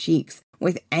tender cheeks,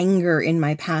 with anger in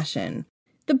my passion.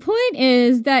 The point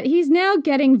is that he's now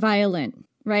getting violent.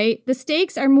 right? The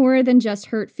stakes are more than just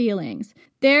hurt feelings.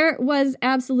 There was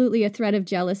absolutely a threat of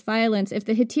jealous violence if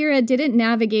the Hetera didn't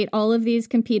navigate all of these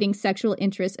competing sexual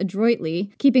interests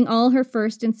adroitly, keeping all her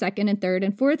first and second and third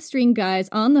and fourth string guys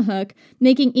on the hook,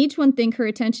 making each one think her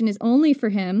attention is only for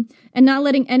him, and not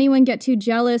letting anyone get too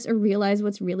jealous or realize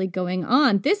what's really going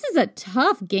on. This is a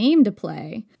tough game to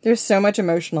play. There's so much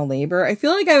emotional labor. I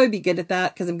feel like I would be good at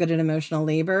that because I'm good at emotional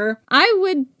labor. I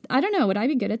don't know, would I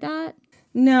be good at that?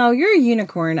 No, you're a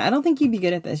unicorn. I don't think you'd be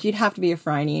good at this. You'd have to be a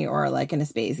Phryne or like an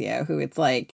Aspasia, who it's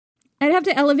like... I'd have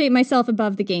to elevate myself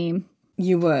above the game.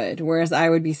 You would, whereas I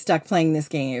would be stuck playing this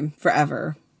game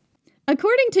forever.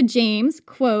 According to James,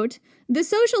 quote, "The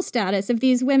social status of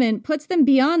these women puts them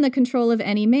beyond the control of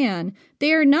any man.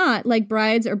 They are not, like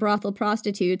brides or brothel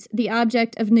prostitutes, the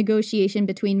object of negotiation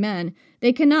between men.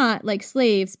 They cannot, like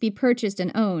slaves, be purchased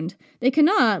and owned. They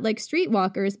cannot, like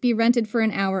streetwalkers, be rented for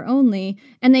an hour only,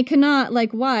 and they cannot,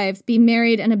 like wives, be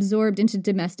married and absorbed into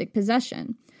domestic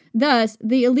possession. Thus,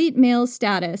 the elite male's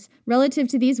status, relative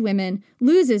to these women,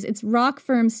 loses its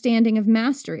rock-firm standing of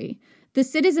mastery. The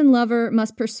citizen lover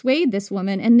must persuade this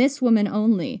woman and this woman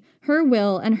only. Her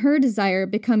will and her desire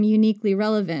become uniquely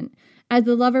relevant, as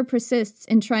the lover persists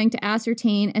in trying to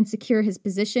ascertain and secure his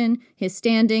position, his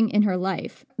standing in her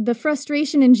life. The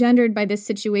frustration engendered by this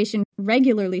situation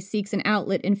regularly seeks an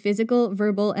outlet in physical,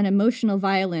 verbal, and emotional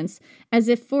violence, as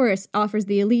if force offers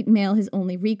the elite male his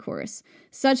only recourse.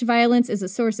 Such violence is a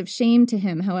source of shame to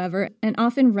him, however, and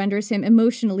often renders him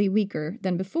emotionally weaker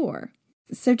than before."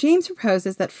 So James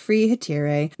proposes that free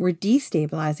heterae were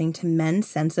destabilizing to men's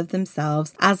sense of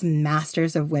themselves as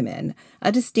masters of women,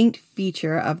 a distinct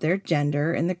feature of their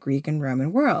gender in the Greek and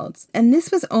Roman worlds. And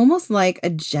this was almost like a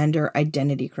gender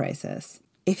identity crisis.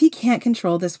 If he can't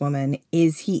control this woman,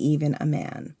 is he even a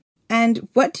man? And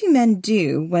what do men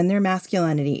do when their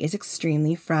masculinity is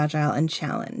extremely fragile and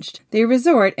challenged? They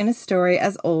resort, in a story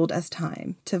as old as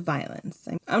time, to violence.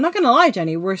 I'm not going to lie,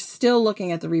 Jenny, we're still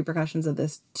looking at the repercussions of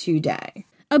this today.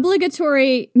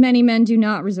 Obligatory, many men do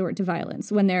not resort to violence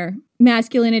when their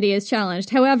masculinity is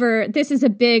challenged. However, this is a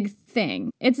big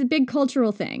thing. It's a big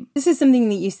cultural thing. This is something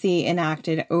that you see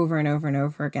enacted over and over and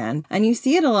over again. And you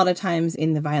see it a lot of times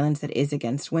in the violence that is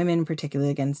against women,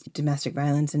 particularly against domestic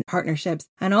violence and partnerships,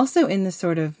 and also in the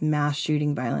sort of mass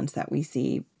shooting violence that we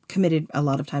see committed a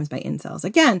lot of times by incels.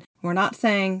 Again, we're not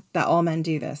saying that all men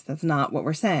do this. That's not what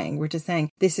we're saying. We're just saying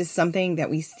this is something that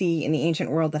we see in the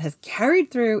ancient world that has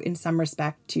carried through in some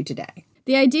respect to today.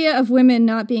 The idea of women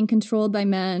not being controlled by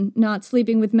men, not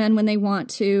sleeping with men when they want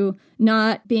to,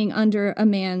 not being under a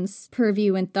man's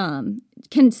purview and thumb,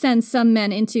 can send some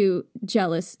men into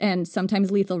jealous and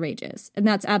sometimes lethal rages. And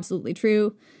that's absolutely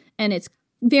true. And it's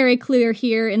very clear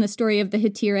here in the story of the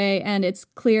Heterae, and it's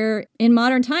clear in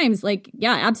modern times. Like,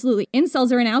 yeah, absolutely.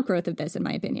 Incels are an outgrowth of this, in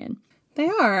my opinion. They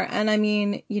are. And I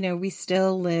mean, you know, we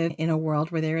still live in a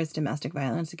world where there is domestic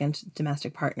violence against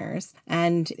domestic partners.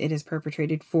 And it is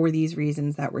perpetrated for these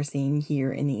reasons that we're seeing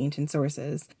here in the ancient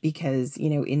sources. Because, you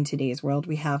know, in today's world,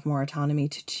 we have more autonomy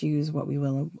to choose what we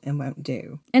will and won't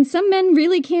do. And some men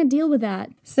really can't deal with that.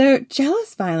 So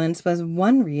jealous violence was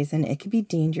one reason it could be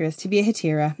dangerous to be a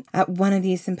hetera at one of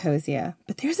these symposia.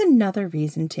 But there's another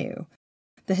reason too.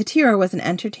 The hetera was an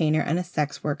entertainer and a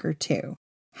sex worker too.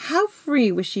 How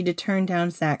free was she to turn down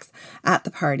sex at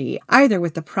the party, either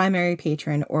with the primary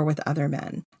patron or with other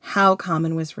men? How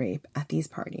common was rape at these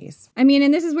parties? I mean,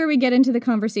 and this is where we get into the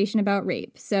conversation about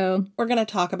rape, so... We're going to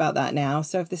talk about that now,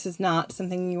 so if this is not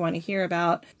something you want to hear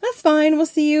about, that's fine. We'll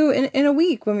see you in a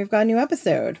week when we've got a new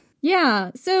episode.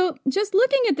 Yeah, so just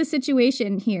looking at the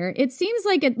situation here, it seems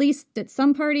like at least at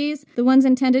some parties, the ones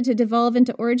intended to devolve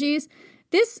into orgies,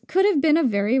 this could have been a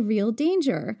very real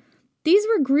danger. These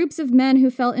were groups of men who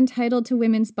felt entitled to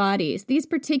women's bodies. These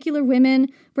particular women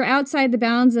were outside the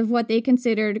bounds of what they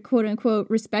considered, quote-unquote,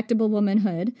 respectable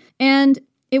womanhood. And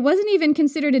it wasn't even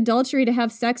considered adultery to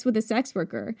have sex with a sex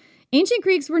worker. Ancient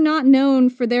Greeks were not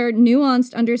known for their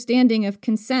nuanced understanding of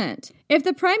consent. If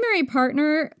the primary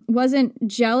partner wasn't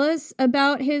jealous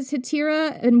about his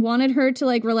hetera and wanted her to,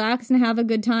 relax and have a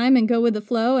good time and go with the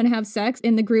flow and have sex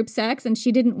in the group sex and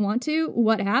she didn't want to,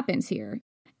 what happens here?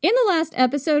 In the last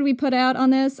episode we put out on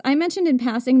this, I mentioned in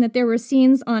passing that there were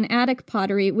scenes on attic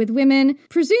pottery with women,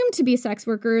 presumed to be sex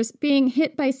workers, being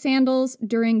hit by sandals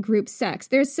during group sex.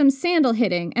 There's some sandal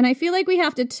hitting, and I feel like we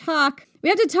have to talk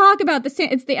about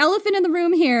it's the elephant in the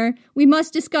room here. We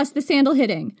must discuss the sandal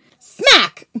hitting.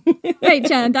 Smack! Right,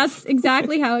 Jen, that's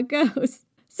exactly how it goes.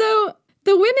 So,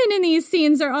 the women in these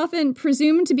scenes are often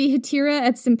presumed to be hetera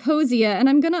at symposia, and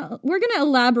we're gonna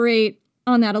elaborate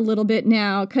on that a little bit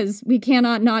now, because we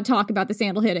cannot not talk about the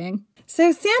sandal hitting.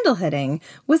 So sandal hitting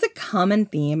was a common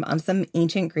theme on some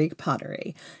ancient Greek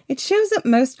pottery. It shows up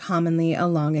most commonly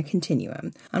along a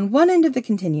continuum. On one end of the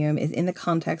continuum is in the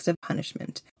context of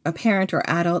punishment. A parent or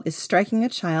adult is striking a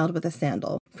child with a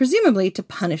sandal, presumably to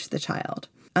punish the child.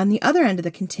 On the other end of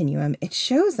the continuum, it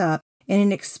shows up in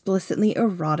an explicitly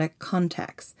erotic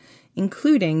context,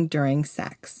 including during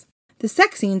sex. The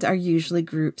sex scenes are usually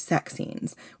group sex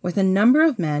scenes, with a number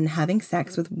of men having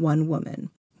sex with one woman.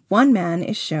 One man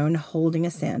is shown holding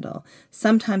a sandal,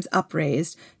 sometimes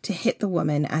upraised, to hit the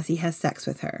woman as he has sex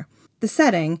with her. The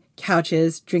setting,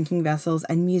 couches, drinking vessels,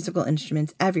 and musical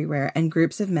instruments everywhere, and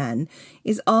groups of men,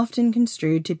 is often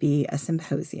construed to be a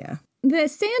symposia. The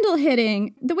sandal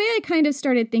hitting, the way I kind of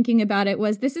started thinking about it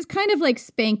was this is kind of like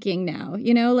spanking now,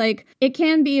 you know, like it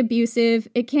can be abusive.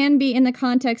 It can be in the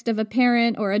context of a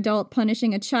parent or adult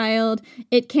punishing a child.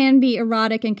 It can be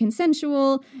erotic and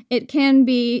consensual. It can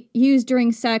be used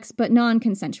during sex, but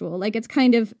non-consensual. Like it's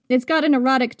got an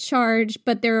erotic charge,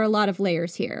 but there are a lot of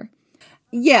layers here.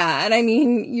 Yeah. And I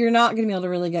mean, you're not going to be able to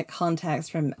really get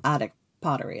context from Attic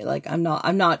pottery. Like I'm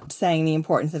not saying the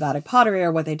importance of Attic pottery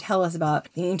or what they tell us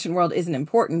about the ancient world isn't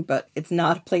important, but it's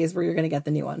not a place where you're going to get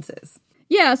the nuances.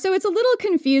 Yeah, so it's a little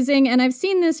confusing, and I've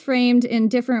seen this framed in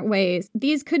different ways.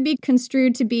 These could be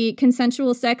construed to be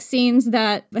consensual sex scenes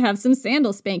that have some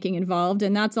sandal spanking involved,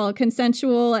 and that's all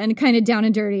consensual and kind of down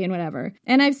and dirty and whatever.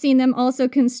 And I've seen them also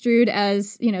construed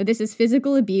as, you know, this is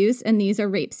physical abuse and these are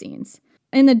rape scenes.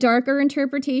 In the darker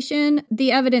interpretation,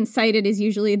 the evidence cited is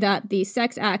usually that the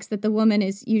sex acts that the woman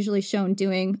is usually shown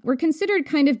doing were considered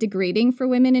kind of degrading for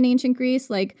women in ancient Greece,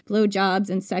 like blowjobs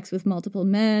and sex with multiple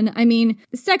men. I mean,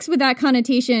 sex with that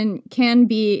connotation can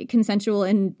be consensual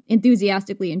and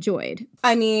enthusiastically enjoyed.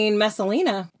 I mean,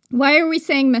 Messalina. Why are we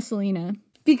saying Messalina?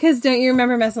 Because don't you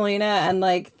remember Messalina and,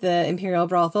 like, the imperial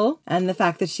brothel? And the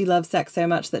fact that she loved sex so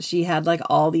much that she had, like,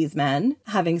 all these men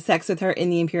having sex with her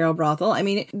in the imperial brothel? I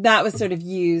mean, that was sort of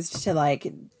used to,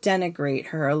 like, denigrate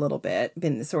her a little bit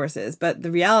in the sources. But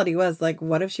the reality was, like,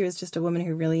 what if she was just a woman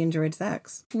who really enjoyed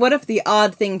sex? What if the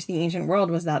odd thing to the ancient world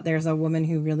was that there's a woman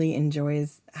who really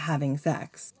enjoys having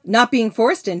sex? Not being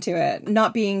forced into it,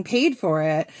 not being paid for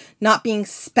it, not being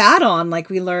spat on like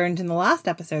we learned in the last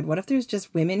episode. What if there's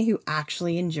just women who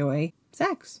actually enjoy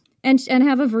sex? And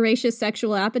have a voracious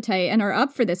sexual appetite and are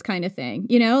up for this kind of thing,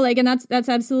 you know, like, and that's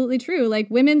absolutely true. Like,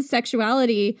 women's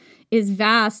sexuality is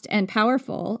vast and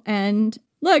powerful. And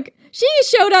look, she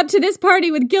showed up to this party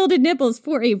with gilded nipples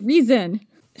for a reason.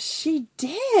 She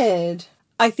did.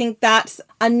 I think that's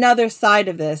another side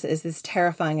of this, is this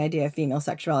terrifying idea of female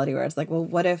sexuality, where it's like, well,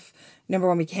 what if, number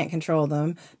one, we can't control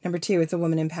them? Number two, it's a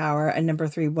woman in power. And number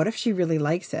three, what if she really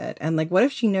likes it? And, like, what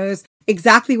if she knows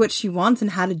exactly what she wants and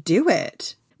how to do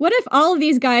it? What if all of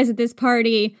these guys at this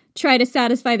party try to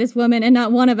satisfy this woman and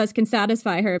not one of us can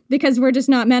satisfy her because we're just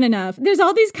not men enough? There's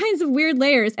all these kinds of weird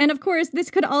layers. And of course, this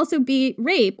could also be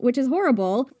rape, which is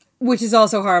horrible. Which is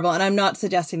also horrible, and I'm not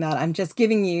suggesting that. I'm just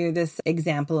giving you this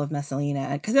example of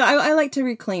Messalina, because I like to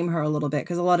reclaim her a little bit,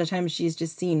 because a lot of times she's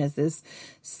just seen as this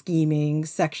scheming,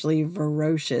 sexually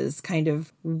ferocious, kind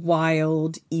of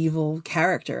wild, evil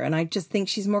character, and I just think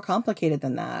she's more complicated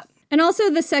than that. And also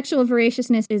the sexual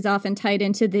voraciousness is often tied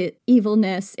into the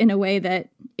evilness in a way that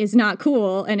is not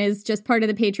cool and is just part of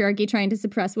the patriarchy trying to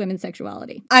suppress women's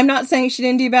sexuality. I'm not saying she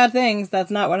didn't do bad things.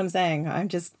 That's not what I'm saying. I'm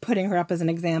just putting her up as an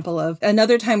example of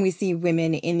another time we see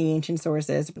women in the ancient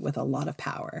sources with a lot of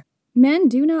power. Men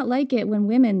do not like it when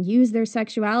women use their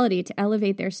sexuality to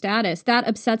elevate their status. That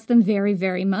upsets them very,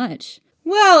 very much.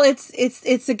 Well,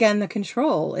 it's again the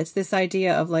control. It's this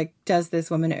idea of, like, does this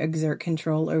woman exert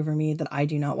control over me that I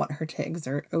do not want her to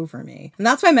exert over me? And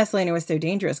that's why Messalina was so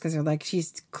dangerous, because they're like,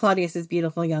 she's Claudius's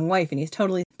beautiful young wife and he's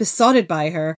totally besotted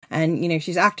by her. And, you know,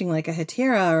 she's acting like a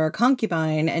hetera or a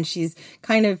concubine, and she's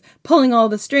kind of pulling all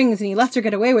the strings, and he lets her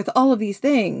get away with all of these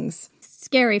things.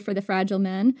 Scary for the fragile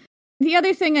men. The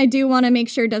other thing I do want to make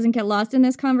sure doesn't get lost in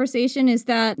this conversation is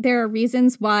that there are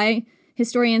reasons why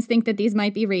historians think that these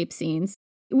might be rape scenes.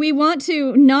 We want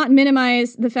to not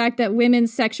minimize the fact that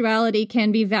women's sexuality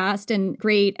can be vast and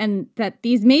great, and that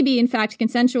these may be, in fact,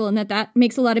 consensual, and that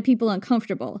makes a lot of people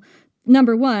uncomfortable.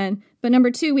 Number one. But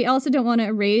number two, we also don't want to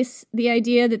erase the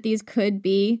idea that these could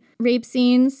be rape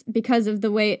scenes because of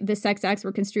the way the sex acts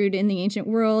were construed in the ancient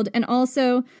world. And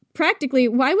also, practically,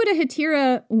 why would a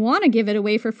hetera want to give it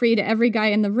away for free to every guy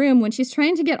in the room when she's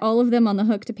trying to get all of them on the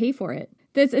hook to pay for it?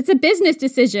 It's a business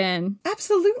decision.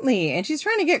 Absolutely. And she's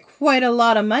trying to get quite a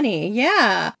lot of money.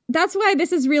 Yeah. That's why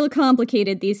this is real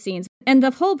complicated, these scenes. And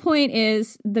the whole point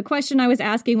is, the question I was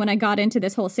asking when I got into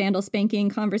this whole sandal spanking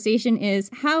conversation is,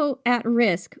 how at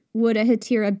risk would a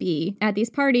hetera be at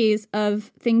these parties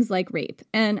of things like rape?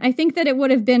 And I think that it would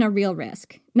have been a real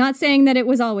risk. Not saying that it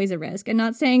was always a risk, and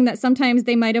not saying that sometimes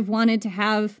they might have wanted to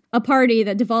have a party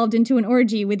that devolved into an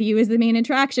orgy with you as the main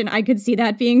attraction. I could see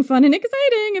that being fun and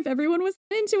exciting if everyone was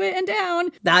into it and down.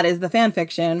 That is the fan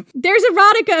fiction. There's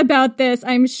erotica about this,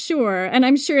 I'm sure, and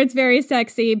I'm sure it's very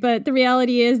sexy, but the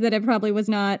reality is that it probably was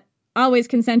not always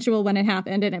consensual when it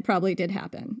happened, and it probably did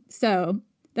happen. So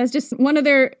that's just one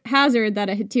other hazard that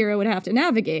a hetero would have to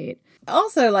navigate.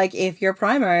 Also, like, if your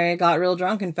primary got real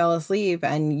drunk and fell asleep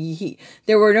and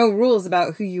there were no rules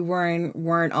about who you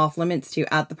weren't off limits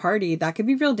to at the party, that could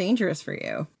be real dangerous for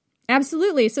you.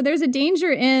 Absolutely. So there's a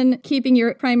danger in keeping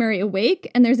your primary awake,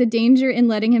 and there's a danger in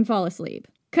letting him fall asleep.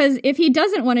 Because if he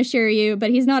doesn't want to share you, but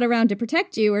he's not around to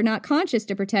protect you or not conscious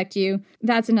to protect you,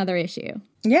 that's another issue.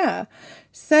 Yeah.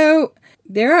 So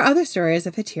there are other stories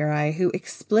of heterae who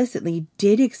explicitly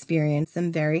did experience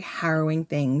some very harrowing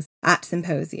things at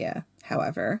symposia,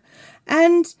 however.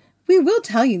 And we will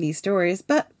tell you these stories,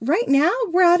 but right now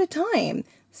we're out of time.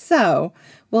 So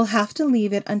we'll have to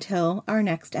leave it until our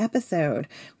next episode,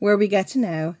 where we get to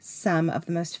know some of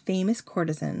the most famous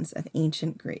courtesans of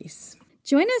ancient Greece.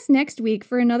 Join us next week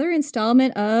for another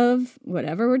installment of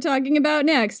whatever we're talking about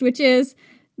next, which is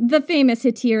the famous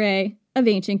heterae of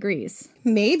ancient Greece.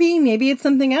 Maybe it's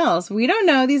something else. We don't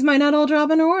know. These might not all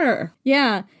drop in order.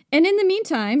 Yeah. And in the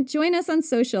meantime, join us on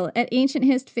social at Ancient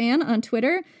Hist Fan on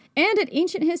Twitter and at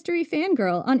Ancient History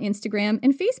Fangirl on Instagram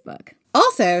and Facebook.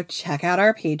 Also, check out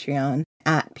our Patreon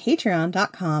at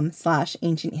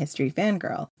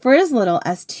patreon.com/ancienthistoryfangirl. For as little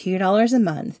as $2 a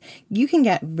month, you can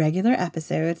get regular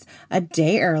episodes a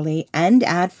day early and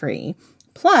ad-free,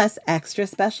 plus extra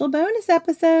special bonus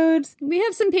episodes. We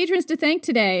have some patrons to thank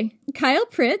today. Kyle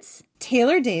Pritz,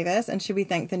 Taylor Davis, and should we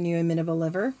thank the new inimitable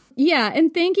liver? Yeah,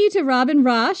 and thank you to Robin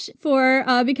Rosh for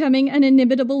becoming an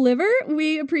inimitable liver.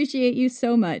 We appreciate you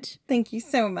so much. Thank you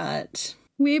so much.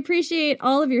 We appreciate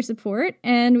all of your support,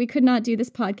 and we could not do this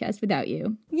podcast without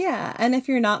you. Yeah, and if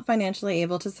you're not financially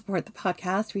able to support the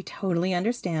podcast, we totally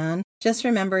understand. Just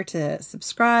remember to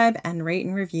subscribe and rate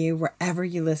and review wherever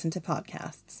you listen to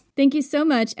podcasts. Thank you so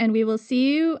much, and we will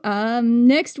see you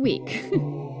next week.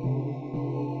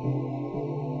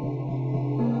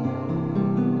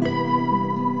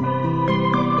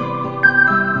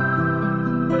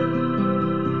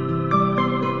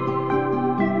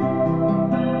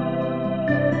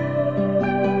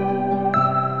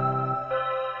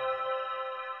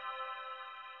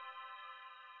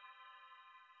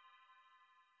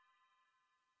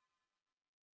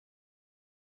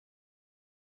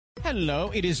 Hello,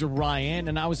 it is Ryan,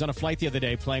 and I was on a flight the other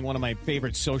day playing one of my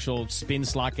favorite social spin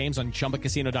slot games on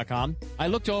ChumbaCasino.com. I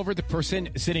looked over at the person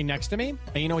sitting next to me,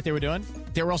 and you know what they were doing?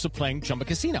 They were also playing Chumba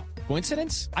Casino.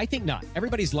 Coincidence? I think not.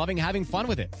 Everybody's loving having fun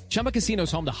with it. Chumba Casino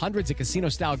is home to hundreds of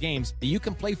casino-style games that you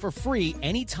can play for free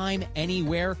anytime,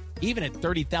 anywhere, even at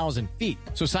 30,000 feet.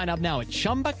 So sign up now at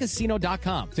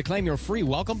ChumbaCasino.com to claim your free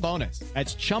welcome bonus.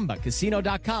 That's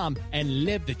ChumbaCasino.com and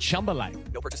live the Chumba life.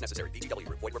 No purchase necessary. VGW.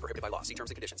 Void where prohibited by law. See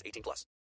terms and conditions. 18+.